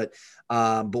that. But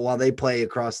while they play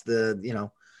across the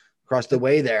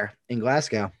way there in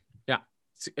Glasgow. Yeah,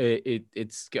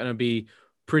 it's going to be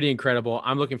pretty incredible.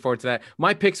 I'm looking forward to that.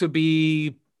 My picks would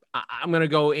be, I'm going to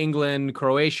go England,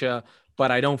 Croatia, but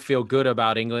I don't feel good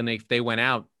about England. If they went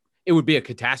out, it would be a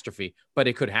catastrophe, but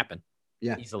it could happen.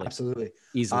 Yeah, easily. Absolutely.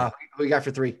 Easily. Who we got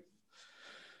for 3?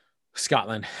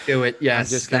 Scotland. Do it.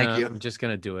 Yes. Thank you. I'm just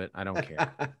going to do it. I don't care.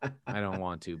 I don't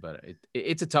want to, but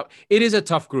it is a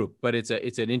tough group, but it's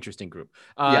an interesting group.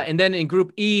 And then in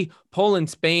Group E, Poland,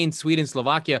 Spain, Sweden,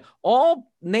 Slovakia,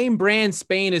 all name brand.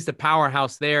 Spain is the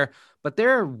powerhouse there, but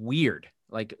they're weird.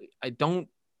 Like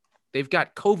they've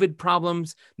got COVID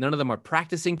problems. None of them are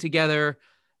practicing together.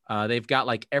 They've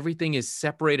got everything is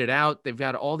separated out. They've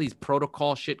got all these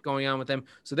protocol shit going on with them.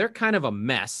 So they're kind of a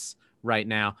mess right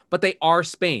now, but they are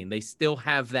Spain. They still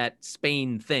have that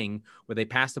Spain thing where they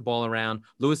pass the ball around.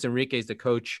 Luis Enrique is the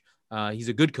coach. He's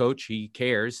a good coach. He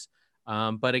cares.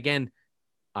 But again,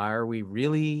 are we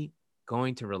really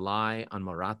going to rely on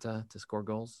Morata to score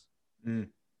goals?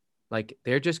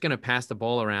 They're just going to pass the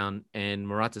ball around and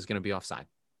Morata's going to be offside.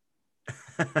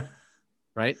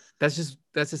 Right? That's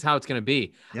just how it's going to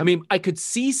be. Yep. I mean, I could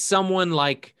see someone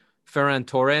like Ferran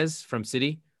Torres from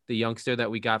City, the youngster that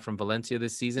we got from Valencia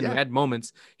this season, who had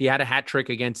moments. He had a hat trick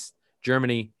against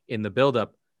Germany in the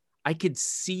buildup. I could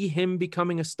see him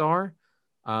becoming a star.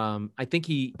 I think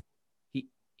he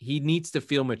needs to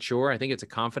feel mature. I think it's a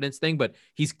confidence thing, but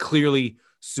he's clearly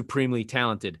supremely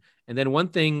talented. And then one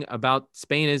thing about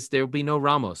Spain is there will be no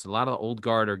Ramos. A lot of the old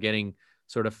guard are getting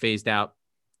sort of phased out.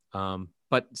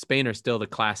 But Spain are still the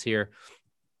class here.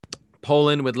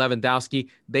 Poland with Lewandowski,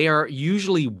 they are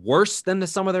usually worse than the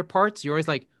sum of their parts. You're always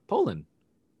like, Poland,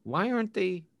 why aren't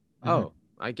they? Oh,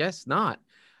 I guess not.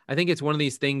 I think it's one of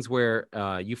these things where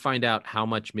you find out how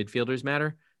much midfielders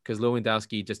matter because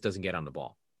Lewandowski just doesn't get on the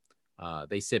ball.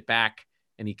 They sit back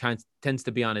and he tends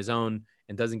to be on his own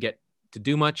and doesn't get to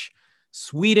do much.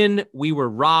 Sweden, we were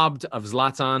robbed of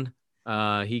Zlatan.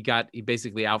 He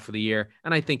basically out for the year.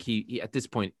 And I think he at this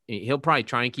point, he'll probably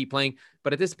try and keep playing,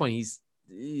 but at this point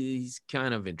he's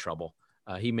kind of in trouble.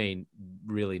 He may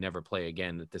really never play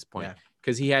again at this point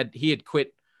because he had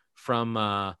quit from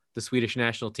the Swedish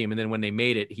national team. And then when they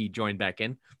made it, he joined back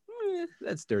in.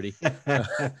 That's dirty.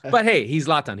 But hey, he's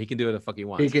Zlatan. He can do what the fuck he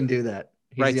wants. He can do that.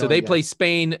 Right. So they play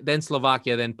Spain, then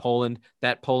Slovakia, then Poland.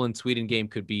 That Poland-Sweden game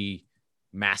could be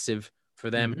massive for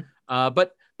them.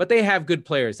 But they have good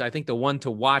players. I think the one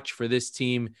to watch for this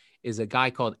team is a guy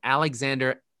called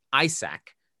Alexander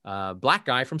Isak, black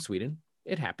guy from Sweden.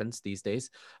 It happens these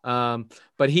days.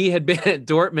 But he had been at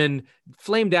Dortmund,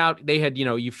 flamed out. They had,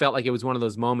 you felt like it was one of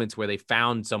those moments where they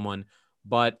found someone,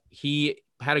 but he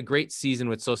had a great season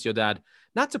with Sociedad.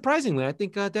 Not surprisingly, I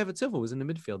think David Silva was in the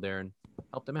midfield there and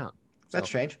helped him out. That's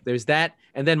strange. There's that.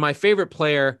 And then my favorite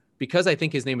player, because I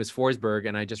think his name is Forsberg,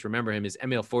 and I just remember him, is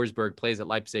Emil Forsberg, plays at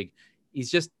Leipzig. He's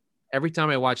just, every time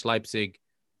I watch Leipzig,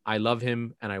 I love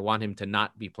him, and I want him to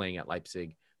not be playing at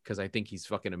Leipzig because I think he's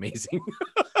fucking amazing.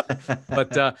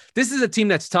 But this is a team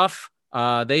that's tough.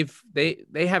 They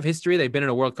have history. They've been in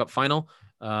a World Cup final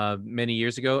many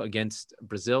years ago against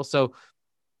Brazil. So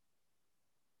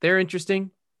they're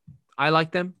interesting. I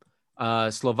like them.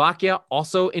 Slovakia,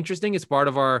 also interesting. It's part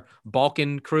of our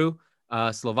Balkan crew.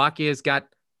 Slovakia's got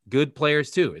good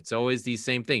players too. It's always these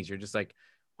same things. You're just like,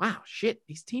 wow, shit,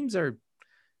 these teams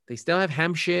they still have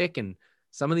Hamšík and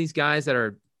some of these guys that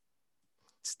are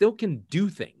still can do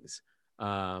things.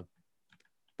 But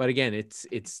again,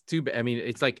 it's too bad. I mean,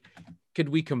 it's like, could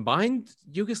we combine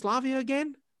Yugoslavia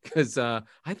again? Because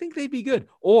I think they'd be good.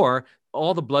 Or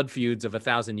all the blood feuds of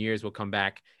 1,000 years will come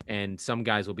back and some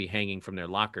guys will be hanging from their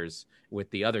lockers with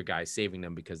the other guys saving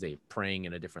them because they're praying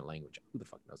in a different language. Who the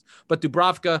fuck knows? But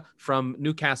Dubravka from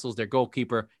Newcastle's their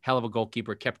goalkeeper, hell of a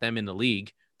goalkeeper, kept them in the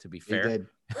league, to be fair. He did.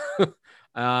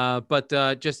 But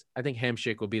just, I think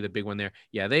Hamšík will be the big one there.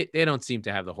 Yeah, they don't seem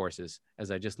to have the horses as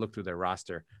I just looked through their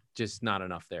roster. Just not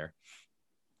enough there.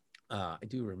 I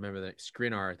do remember that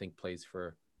Skriniar, I think, plays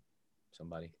for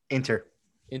somebody. Inter.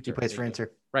 He plays for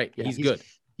Inter. Right. Yeah, he's good.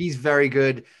 He's very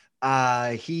good.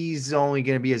 He's only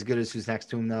going to be as good as who's next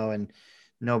to him, though, and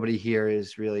nobody here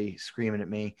is really screaming at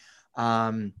me.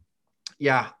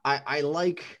 Yeah, I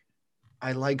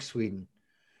like Sweden.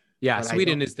 Yeah,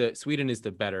 Sweden is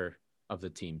the better of the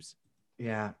teams.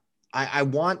 Yeah, I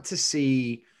want to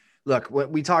see. Look, what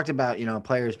we talked about,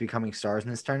 players becoming stars in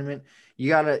this tournament. You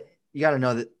gotta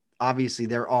know that obviously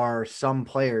there are some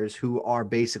players who are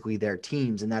basically their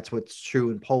teams, and that's what's true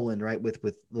in Poland, right? With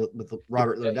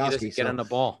Robert Lewandowski. Get on the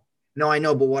ball. No, I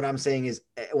know, but what I'm saying is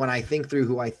when I think through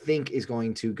who I think is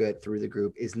going to get through the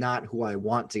group is not who I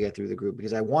want to get through the group,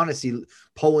 because I want to see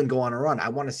Poland go on a run. I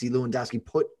want to see Lewandowski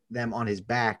put them on his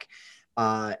back.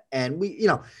 And we,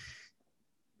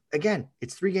 again,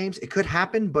 it's 3 games. It could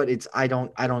happen, but I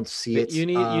don't see it. You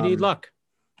need luck.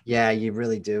 Yeah, you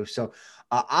really do. So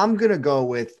I'm going to go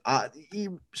with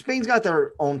Spain's got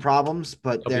their own problems,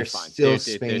 but they're still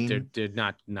Spain. They're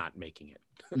not making it.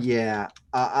 Yeah,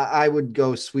 I would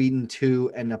go Sweden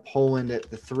 2 and Poland at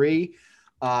the 3.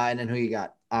 And then who you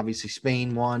got? Obviously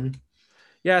Spain 1.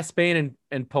 Yeah, Spain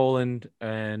and Poland,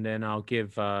 and then I'll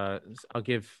give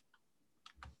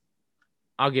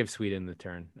Sweden the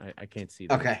turn. I can't see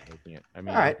them making it. I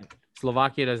mean, all right.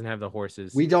 Slovakia doesn't have the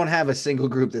horses. We don't have a single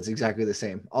group that's exactly the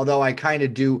same. Although I kind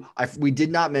of do. We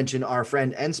did not mention our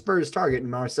friend and Spurs target,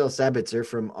 Marcel Sabitzer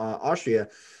from Austria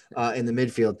in the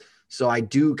midfield. So I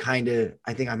do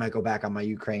I think I might go back on my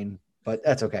Ukraine, but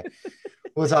that's okay.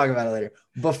 We'll talk about it later.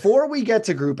 Before we get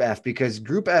to Group F, because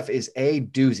Group F is a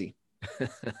doozy.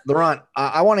 Laurent,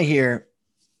 I want to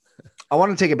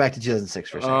take it back to 2006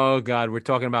 for a second. Oh, God. We're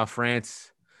talking about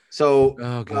France. So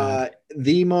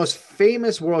the most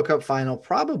famous World Cup final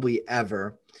probably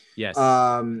ever. Yes.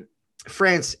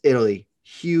 France, Italy.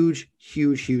 Huge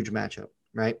matchup,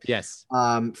 right? Yes.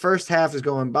 First half is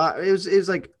going by. It was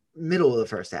like middle of the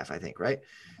first half, I think, right?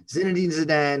 Zinedine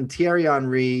Zidane, Thierry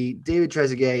Henry, David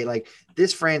Trezeguet. Like,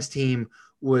 this France team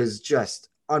was just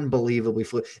unbelievably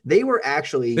fluid. They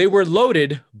were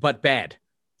loaded, but bad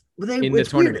in the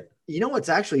tournament. Weird. You know what's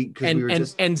actually,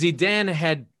 because and Zidane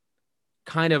had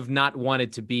kind of not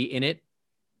wanted to be in it,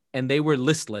 and they were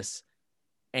listless,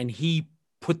 and he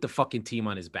put the fucking team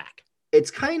on his back.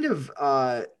 It's kind of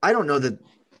I don't know that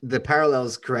the parallel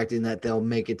is correct in that they'll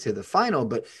make it to the final,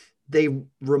 but they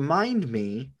remind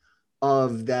me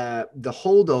of the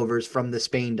holdovers from the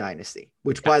Spain dynasty,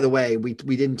 which, by the way, we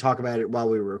didn't talk about it while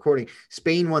we were recording.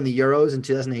 Spain won the Euros in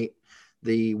 2008,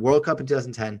 the World Cup in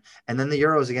 2010, and then the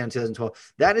Euros again in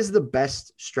 2012. That is the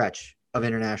best stretch of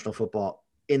international football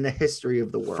in the history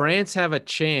of the world. France have a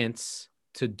chance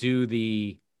to do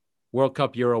the World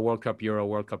Cup, Euro, World Cup, Euro,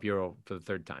 World Cup, Euro for the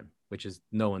 3rd time, which is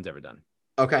no one's ever done.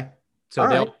 Okay.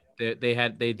 So they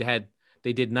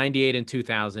did 98 and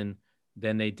 2000.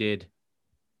 Then they did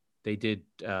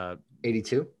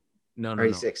 82. No, no, Or no.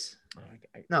 86.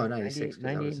 No, 96.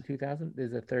 98 and 2000.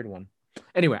 There's a third one.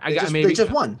 Anyway, they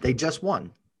just won. They just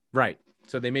won. Right.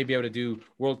 So they may be able to do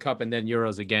World Cup and then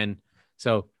Euros again.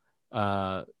 So,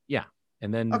 yeah.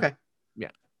 And then, okay. Yeah,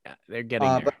 they're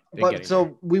getting there.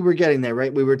 So we were getting there,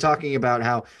 right? We were talking about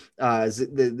how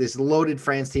this loaded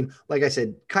France team, like I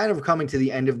said, kind of coming to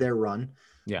the end of their run.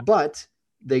 Yeah. But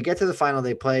they get to the final.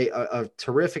 They play a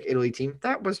terrific Italy team.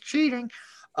 That was cheating.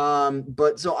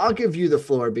 But so I'll give you the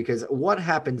floor because what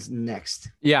happens next?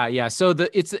 Yeah. So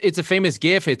it's a famous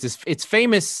GIF. It's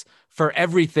famous for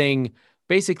everything.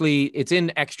 Basically, it's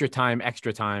in extra time.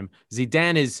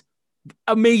 Zidane is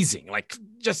amazing. Like,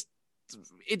 just,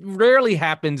 it rarely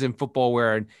happens in football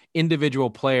where an individual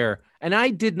player, and I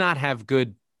did not have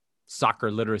good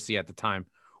soccer literacy at the time,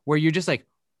 where you're just like,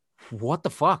 what the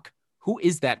fuck? Who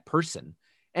is that person?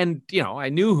 And, I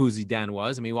knew who Zidane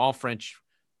was. I mean, all French,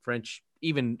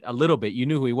 even a little bit, you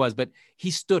knew who he was, but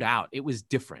he stood out. It was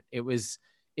different. It was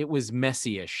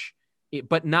Messi-ish,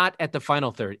 but not at the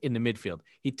final third in the midfield.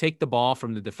 He'd take the ball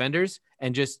from the defenders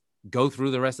and just go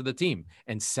through the rest of the team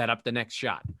and set up the next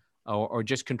shot, or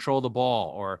just control the ball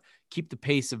or keep the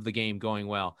pace of the game going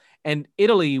well. And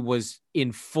Italy was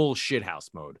in full shithouse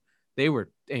mode. They were,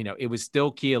 it was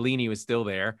still, Chiellini was still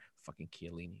there. Fucking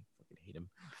Chiellini. Fucking hate him.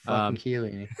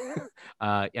 Chiellini.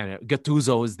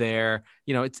 Gattuso was there.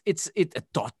 It's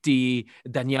Totti,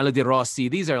 Daniele De Rossi.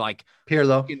 These are like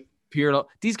Pirlo.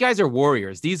 These guys are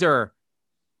warriors. These are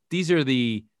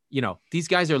the, these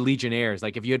guys are legionnaires.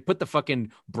 Like, if you had put the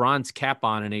fucking bronze cap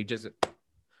on and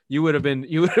you would have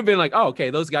been like, oh, okay,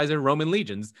 those guys are Roman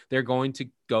legions. They're going to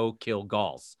go kill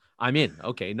Gauls. I'm in.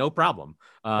 Okay, no problem.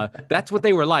 That's what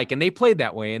they were like. And they played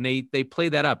that way, and they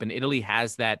played that up. And Italy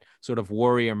has that sort of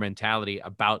warrior mentality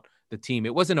about the team.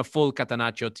 It wasn't a full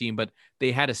Catenaccio team, but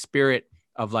they had a spirit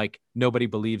of like, nobody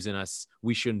believes in us.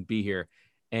 We shouldn't be here.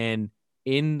 And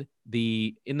in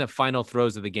the final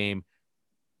throws of the game,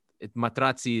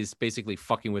 Materazzi is basically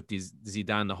fucking with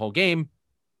Zidane the whole game.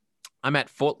 I'm at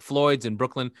Floyd's in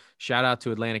Brooklyn. Shout out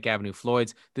to Atlantic Avenue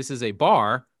Floyd's. This is a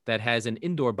bar that has an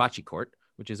indoor bocce court,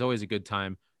 which is always a good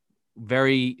time.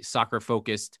 Very soccer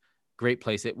focused, great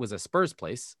place. It was a Spurs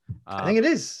place. I think it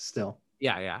is still.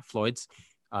 Yeah. Floyd's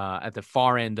at the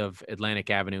far end of Atlantic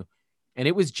Avenue. And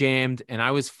it was jammed, and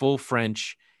I was full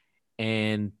French.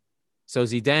 And so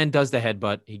Zidane does the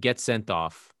headbutt. He gets sent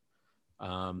off.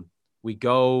 We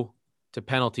go to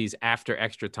penalties after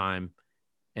extra time.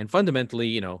 And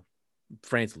fundamentally,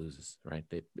 France loses, right?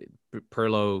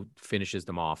 Pirlo finishes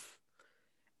them off.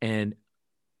 And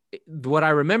what I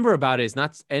remember about it is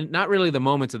not really the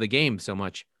moments of the game so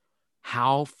much,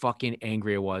 how fucking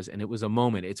angry I was. And it was a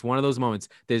moment. It's one of those moments.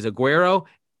 There's Aguero,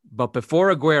 but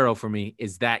before Aguero for me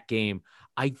is that game.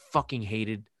 I fucking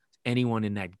hated anyone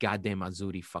in that goddamn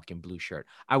Azzurri fucking blue shirt.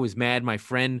 I was mad. My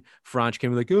friend Franch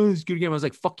came like, oh, it's a good game. I was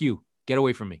like, fuck you. Get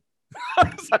away from me.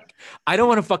 I was like, I don't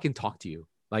want to fucking talk to you.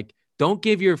 Like, don't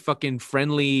give your fucking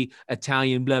friendly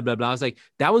Italian blah, blah, blah. I was like,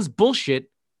 that was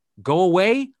bullshit. Go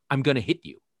away. I'm going to hit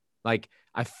you. Like,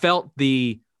 I felt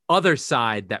the other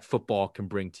side that football can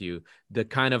bring to you. The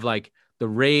kind of like the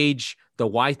rage, the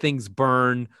why things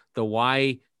burn, the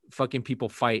why fucking people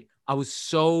fight. I was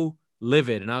so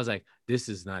livid. And I was like, this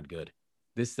is not good.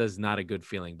 This is not a good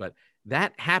feeling. But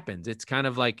that happens. It's kind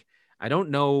of like, I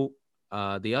don't know.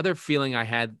 The other feeling I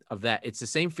had of that, it's the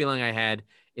same feeling I had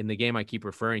in the game I keep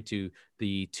referring to,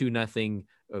 the 2-0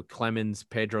 Clemens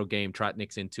Pedro game, Trot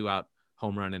Nixon 2-out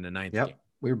home run in the ninth game.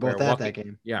 We were both at that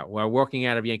game. Yeah, we're walking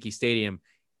out of Yankee Stadium.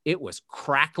 It was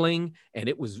crackling and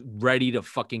it was ready to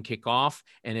fucking kick off.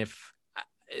 And if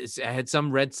I had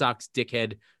some Red Sox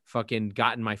dickhead fucking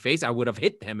got in my face, I would have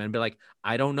hit them and be like,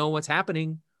 I don't know what's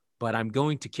happening, but I'm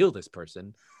going to kill this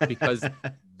person because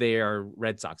they are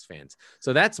Red Sox fans.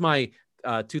 So that's my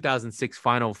 2006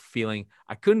 final feeling.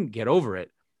 I couldn't get over it.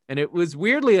 And it was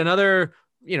weirdly another,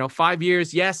 5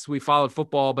 years. Yes, we followed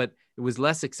football, but it was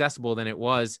less accessible than it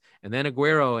was. And then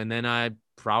Aguero, and then I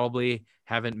probably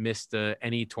haven't missed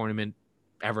any tournament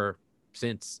ever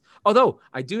since. Although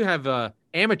I do have a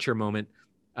amateur moment.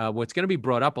 What's going to be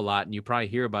brought up a lot, and you probably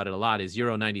hear about it a lot, is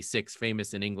Euro 96,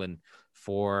 famous in England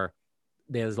for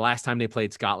the last time they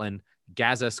played Scotland.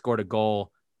 Gaza scored a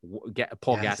goal.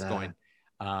 Paul Gascoigne,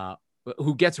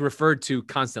 who gets referred to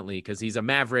constantly because he's a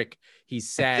maverick. He's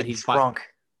sad. He's drunk.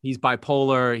 He's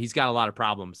bipolar. He's got a lot of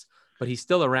problems, but he's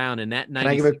still around. And that 90- Can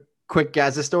I give a quick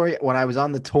Gaza story? When I was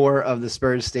on the tour of the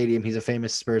Spurs stadium, he's a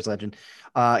famous Spurs legend.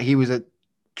 He was a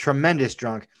tremendous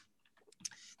drunk.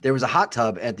 There was a hot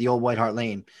tub at the old White Hart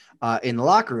Lane in the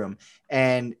locker room.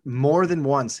 And more than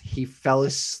once, he fell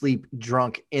asleep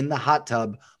drunk in the hot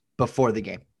tub before the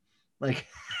game. Like,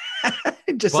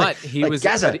 just but he was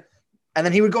Gaza, and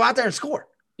then he would go out there and score.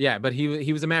 Yeah, but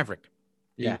he was a maverick.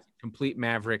 Yeah, complete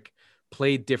maverick.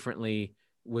 Played differently.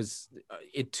 Was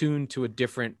attuned to a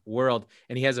different world,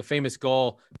 and he has a famous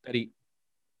goal that he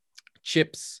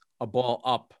chips a ball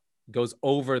up, goes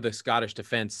over the Scottish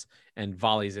defense, and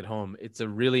volleys it home. It's a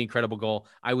really incredible goal.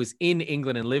 I was in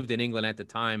England and lived in England at the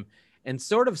time, and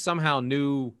sort of somehow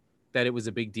knew that it was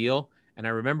a big deal. And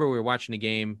I remember we were watching a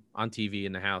game on TV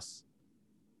in the house.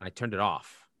 I turned it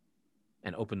off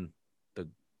and opened the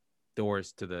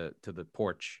doors to the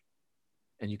porch,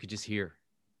 and you could just hear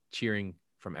cheering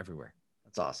from everywhere.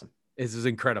 That's awesome. This is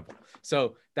incredible.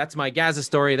 So that's my Gaza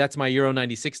story. That's my Euro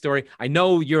 96 story. I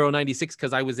know Euro 96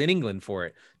 because I was in England for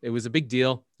it. It was a big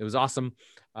deal. It was awesome.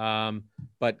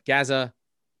 But Gaza,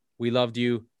 we loved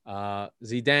you.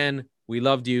 Zidane, we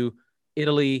loved you.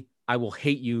 Italy, I will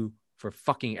hate you for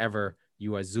fucking ever.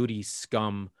 You Azzurri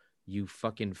scum. You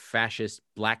fucking fascist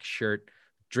black shirt.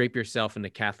 Drape yourself in the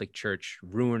Catholic Church.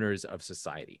 Ruiners of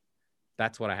society.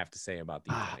 That's what I have to say about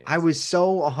the Italians. I was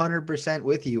so 100%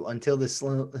 with you until the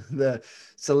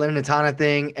Salernitana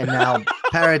thing, and now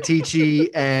Paratici,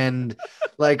 and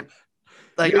like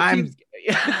I'm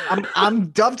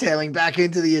dovetailing back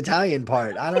into the Italian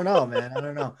part. I don't know, man. I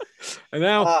don't know. And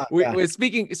now we're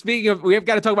speaking of, we have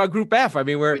got to talk about Group F. I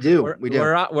mean, we do.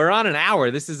 We're on an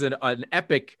hour. This is an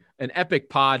epic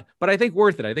pod, but I think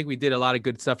worth it. I think we did a lot of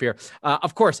good stuff here.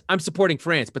 Of course, I'm supporting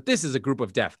France, but this is a group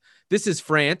of death. This is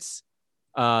France.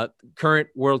 Current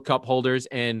World Cup holders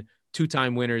and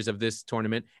two-time winners of this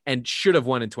tournament, and should have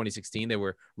won in 2016. They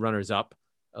were runners-up,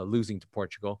 losing to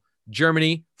Portugal.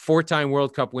 Germany, 4-time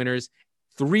World Cup winners,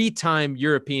 3-time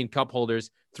European Cup holders,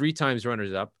 3 times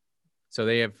runners-up. So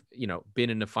they have, been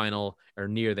in the final or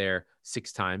near there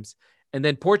 6 times. And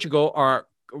then Portugal are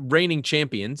reigning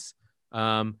champions,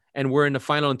 and were in the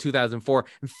final in 2004,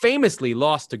 and famously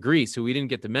lost to Greece, who we didn't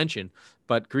get to mention.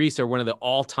 But Greece are one of the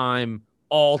all-time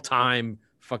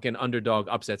fucking underdog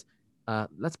upsets.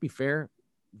 Let's be fair.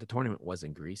 The tournament was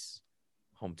in Greece,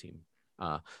 home team.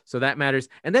 So that matters.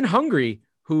 And then Hungary,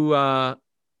 who have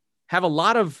a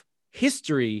lot of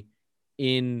history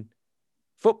in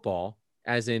football,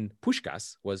 as in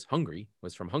Puskás was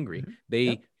from Hungary. Mm-hmm.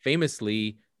 They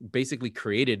famously basically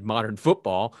created modern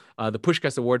football. The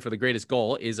Puskás Award for the greatest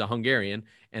goal is a Hungarian.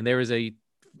 And there is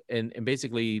and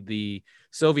basically the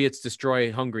Soviets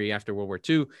destroy Hungary after World War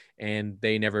II, and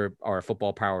they never are a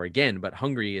football power again. But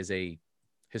Hungary is a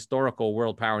historical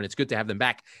world power, and it's good to have them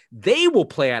back. They will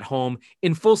play at home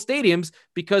in full stadiums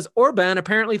because Orban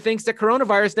apparently thinks that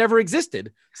coronavirus never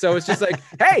existed. So it's just like,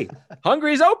 hey,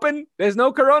 Hungary's open. There's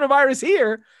no coronavirus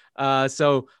here.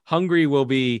 So Hungary will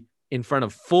be in front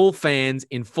of full fans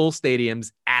in full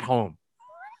stadiums at home.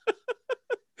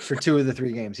 For 2 of the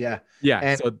 3 games. Yeah.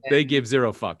 Yeah. So they give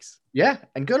 0 fucks. Yeah.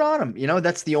 And good on them.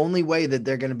 That's the only way that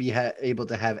they're going to be able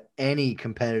to have any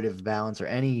competitive balance or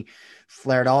any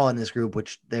flair at all in this group,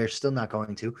 which they're still not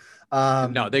going to.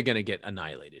 No, they're going to get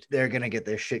annihilated. They're going to get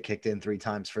their shit kicked in 3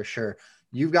 times for sure.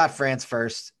 You've got France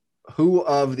first. Who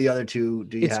of the other 2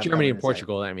 do you have? It's Germany and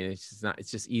Portugal. I mean, it's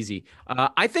just easy.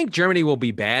 I think Germany will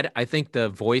be bad. I think the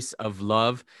voice of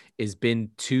love has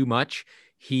been too much.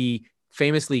 He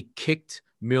famously kicked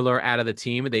Müller out of the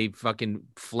team. They fucking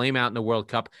flame out in the World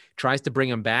Cup, tries to bring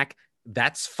him back.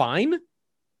 That's fine.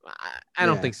 I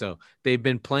don't think so. They've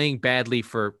been playing badly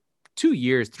for 2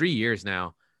 years, 3 years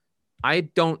now. I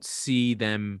don't see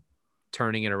them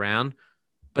turning it around,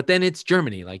 but then it's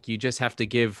Germany. Like, you just have to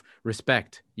give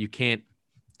respect. You can't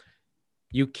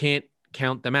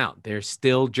count them out. They're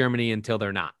still Germany until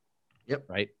they're not. Yep.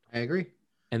 Right. I agree.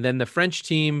 And then the French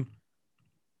team,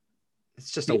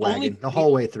 it's just a wagon the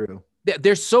whole way through.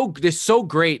 They're so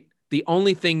great. The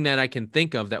only thing that I can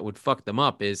think of that would fuck them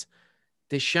up is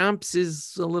Deschamps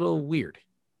is a little weird,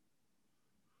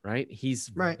 right? He's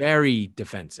very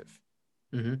defensive.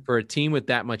 Mm-hmm. For a team with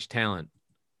that much talent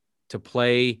to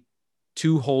play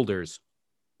 2 holders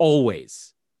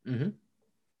always, mm-hmm.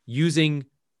 using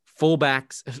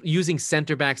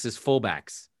center backs as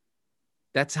fullbacks.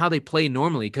 That's how they play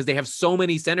normally because they have so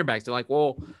many center backs. They're like,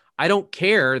 well, I don't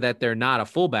care that they're not a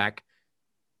fullback.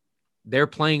 They're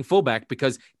playing fullback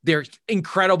because they're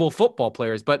incredible football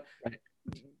players, but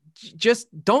just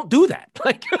don't do that.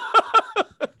 Like,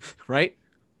 right?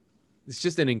 It's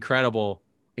just an incredible,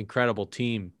 incredible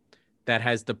team that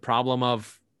has the problem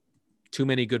of too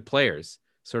many good players,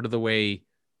 sort of the way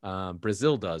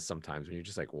Brazil does sometimes when you're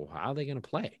just like, well, how are they going to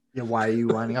play? Yeah. Why are you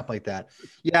lining up like that?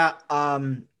 Yeah.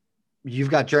 You've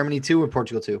got Germany 2 or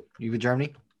Portugal 2? You got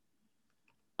Germany?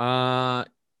 I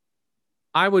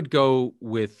would go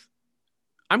with,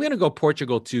 I'm going to go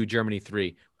Portugal 2, Germany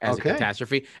 3 as a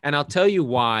catastrophe. And I'll tell you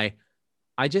why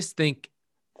I just think,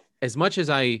 as much as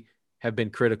I have been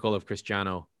critical of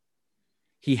Cristiano,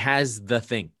 he has the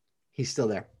thing. He's still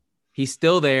there. He's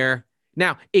still there.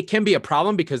 Now, it can be a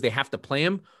problem because they have to play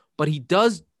him, but he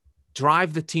does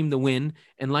drive the team to win.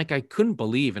 And like I couldn't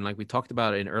believe, and like we talked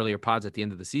about in earlier pods at the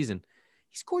end of the season,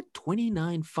 he scored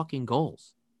 29 fucking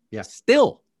goals. Yeah.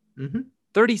 Still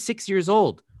 36 years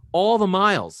old, all the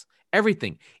miles,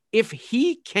 everything. If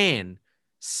he can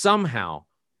somehow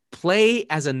play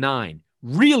as a 9,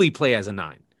 really play as a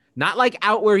 9, not like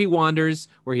out where he wanders,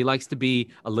 where he likes to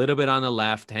be a little bit on the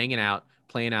left, hanging out,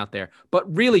 playing out there,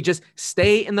 but really just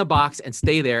stay in the box and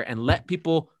stay there and let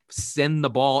people send the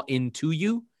ball into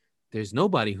you. There's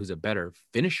nobody who's a better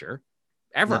finisher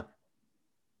ever. No.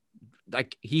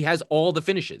 Like, he has all the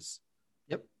finishes.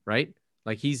 Yep. Right?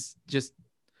 Like, he's just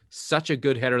such a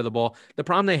good header of the ball. The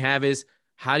problem they have is,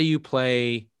 how do you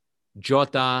play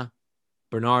Jota,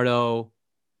 Bernardo,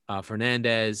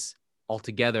 Fernandez all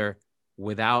together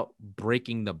without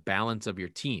breaking the balance of your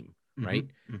team, right?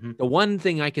 The one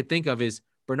thing I could think of is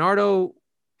Bernardo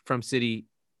from City.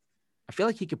 I feel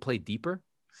like he could play deeper.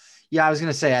 Yeah, I was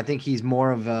going to say, I think he's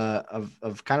more of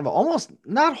of kind of almost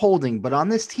not holding, but on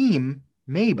this team,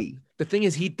 maybe. The thing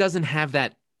is, he doesn't have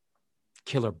that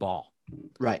killer ball.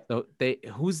 Right. So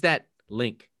who's that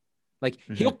link? Like,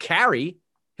 he'll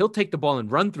take the ball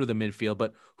and run through the midfield,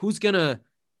 but who's going to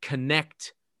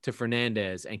connect to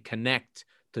Fernandez and connect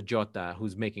to Jota,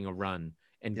 who's making a run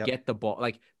and get the ball?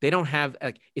 Like, they don't have,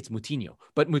 like, it's Moutinho,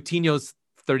 but Moutinho's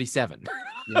 37.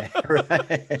 Yeah,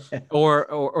 right.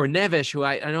 or Neves, who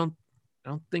I don't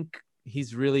think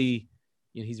he's really,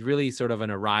 he's really sort of an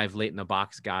arrive late in the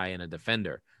box guy and a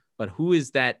defender. But who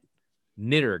is that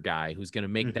knitter guy who's going to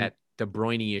make that De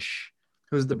Bruyne-ish?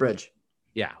 Who's the bridge?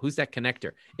 Yeah, who's that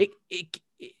connector?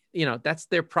 That's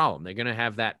their problem. They're going to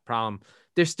have that problem.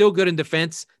 They're still good in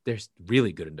defense. They're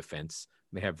really good in defense.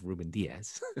 They have Ruben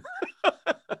Diaz.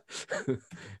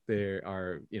 They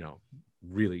are,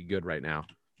 really good right now.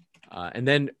 And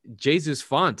then Jesus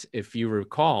Font, if you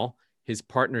recall his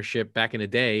partnership back in the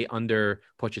day under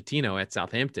Pochettino at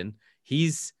Southampton,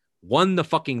 he's won the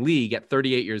fucking league at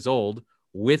 38 years old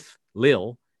with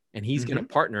Lille, and he's going to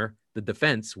partner the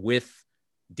defense with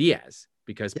Diaz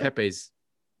because Pepe's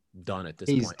done at this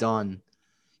point. He's done.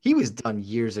 He was done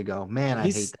years ago. Man, I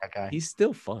hate that guy. He's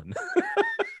still fun.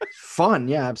 Fun,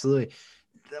 yeah, absolutely.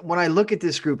 When I look at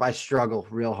this group, I struggle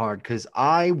real hard because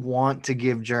I want to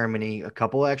give Germany a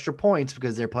couple extra points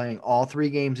because they're playing all 3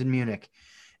 games in Munich.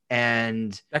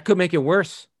 And that could make it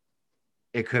worse.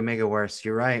 It could make it worse.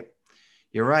 You're right.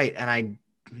 And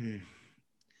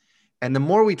the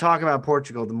more we talk about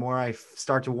Portugal, the more I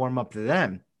start to warm up to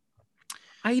them.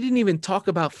 I didn't even talk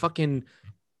about fucking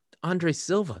Andre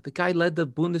Silva. The guy led the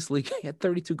Bundesliga. He had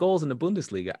 32 goals in the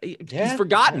Bundesliga. He's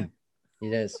forgotten. Yeah.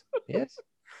 He is.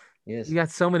 Yes. You got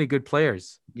so many good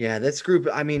players. Yeah, this group.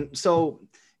 I mean, so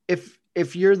if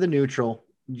you're the neutral,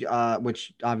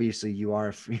 which obviously you are,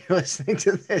 if you're listening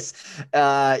to this,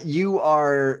 you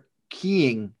are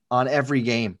keying on every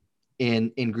game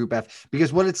in Group F,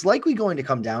 because what it's likely going to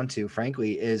come down to,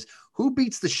 frankly, is who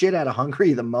beats the shit out of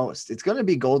Hungary the most. It's going to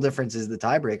be goal difference is the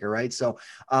tiebreaker, right? So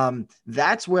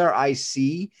that's where I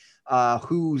see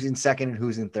who's in second and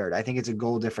who's in third. I think it's a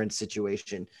goal difference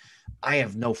situation. I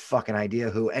have no fucking idea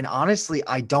who. And honestly,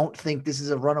 I don't think this is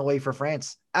a runaway for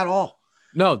France at all.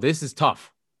 No, this is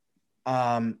tough.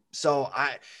 So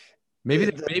I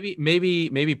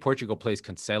maybe Portugal plays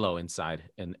Cancelo inside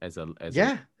and as a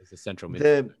central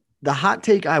midfielder. The hot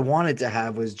take I wanted to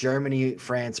have was Germany,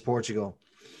 France, Portugal.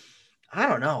 I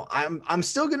don't know. I'm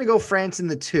still gonna go France in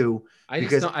the 2.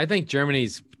 I think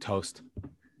Germany's toast.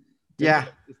 Yeah,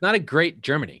 it's not a great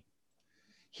Germany.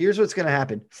 Here's what's going to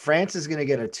happen. France is going to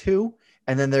get a 2,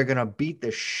 and then they're going to beat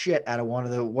the shit out of one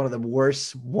of the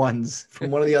worst ones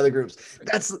from one of the other groups.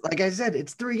 That's, like I said,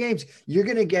 it's 3 games. You're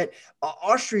going to get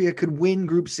Austria could win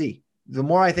Group C. The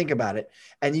more I think about it,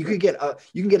 and you can get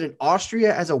an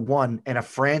Austria as a 1 and a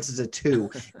France as a 2.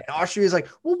 And Austria is like,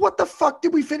 well, what the fuck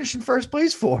did we finish in first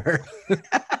place for?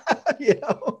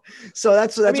 So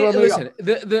that's where I'm listen.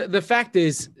 The fact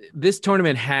is, this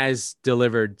tournament has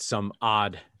delivered some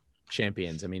odd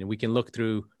champions. I mean, we can look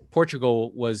through.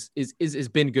 Portugal is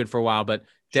been good for a while, but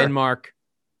sure. Denmark,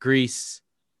 Greece,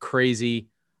 crazy.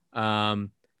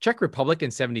 Czech Republic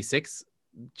in 76,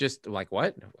 just like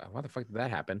what? Why the fuck did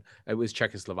that happen? It was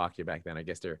Czechoslovakia back then. I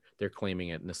guess they're claiming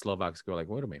it, and the Slovaks go like,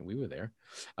 wait a minute, we were there.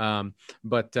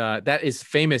 But that is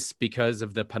famous because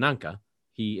of the Panenka.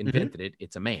 He invented it.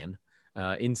 It's a man.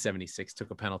 In 76,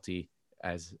 took a penalty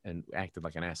and acted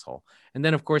like an asshole. And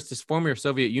then, of course, this former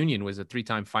Soviet Union was a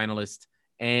 3-time finalist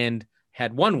and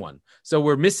had won one. So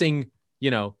we're missing,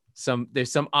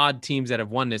 there's some odd teams that have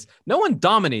won this. No one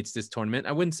dominates this tournament.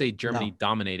 I wouldn't say Germany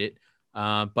dominated,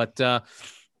 but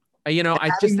you know,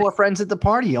 and having more friends at the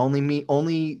party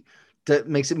only that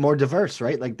makes it more diverse,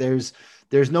 right? Like there's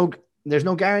no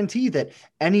guarantee that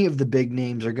any of the big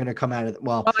names are going to come out of it.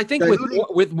 Well, I think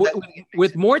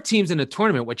with more teams in a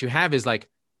tournament, what you have is like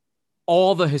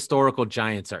all the historical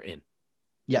giants are in.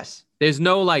 Yes. There's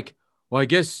no like, well, I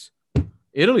guess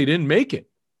Italy didn't make it.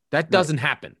 That doesn't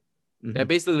happen. Mm-hmm. They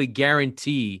basically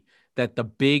guarantee that the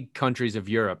big countries of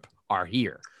Europe are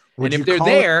here. And if they're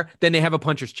there, then they have a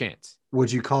puncher's chance.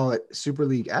 Would you call it Super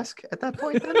League-esque at that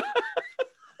point then?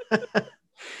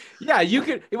 Yeah, you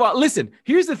could. Well, listen,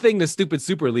 here's the thing the stupid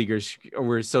Super Leaguers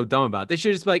were so dumb about. They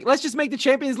should just be like, let's just make the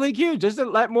Champions League huge just to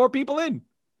let more people in.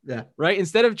 Yeah. Right?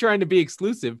 Instead of trying to be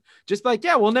exclusive, just like,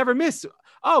 yeah, we'll never miss.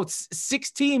 Oh, it's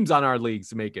 6 teams on our leagues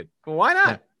to make it. Well, why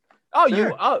not?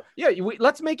 Yeah.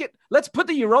 Let's make it. Let's put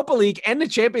the Europa League and the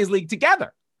Champions League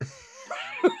together.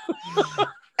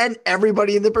 And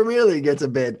everybody in the Premier League gets a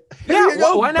bid. Yeah.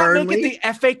 Why not make it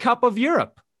the FA Cup of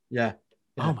Europe? Yeah.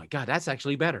 Oh my God, that's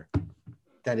actually better.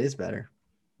 That is better.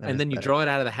 And then you draw it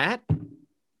out of the hat.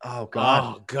 Oh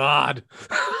God. Oh God.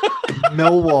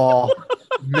 Millwall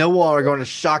are going to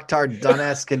Shakhtar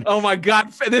Donetsk, and oh my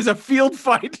God, there's a field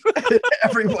fight.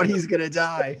 Everybody's gonna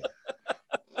die.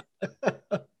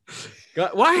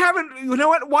 God,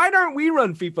 why don't we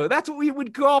run FIFA? That's what we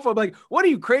would call for. Like, what are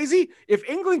you, crazy? If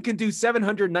England can do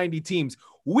 790 teams,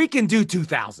 we can do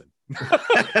 2,000.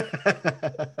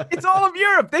 It's all of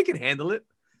Europe. They can handle it.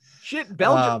 Shit,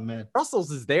 Belgium,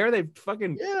 Brussels is there. They've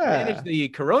fucking managed the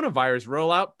coronavirus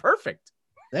rollout. Perfect.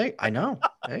 I know.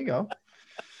 There you go.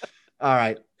 All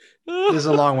right. This is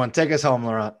a long one. Take us home,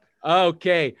 Laurent.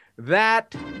 Okay.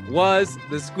 That was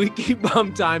the Squeaky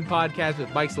Bum Time podcast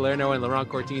with Mike Salerno and Laurent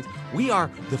Cortines. We are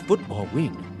the football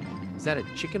wing. Is that a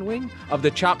chicken wing? Of the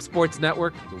Chop Sports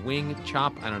Network. The wing,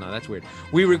 chop. I don't know. That's weird.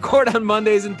 We record on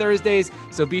Mondays and Thursdays,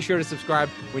 so be sure to subscribe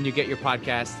when you get your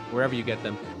podcasts, wherever you get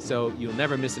them, so you'll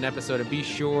never miss an episode. And be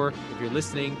sure, if you're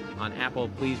listening on Apple,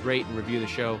 please rate and review the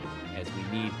show, as we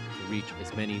need to reach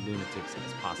as many lunatics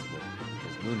as possible,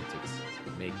 because lunatics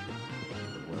make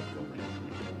the world go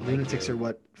round. Lunatics are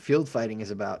what field fighting is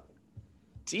about.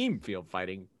 Team field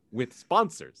fighting with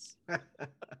sponsors.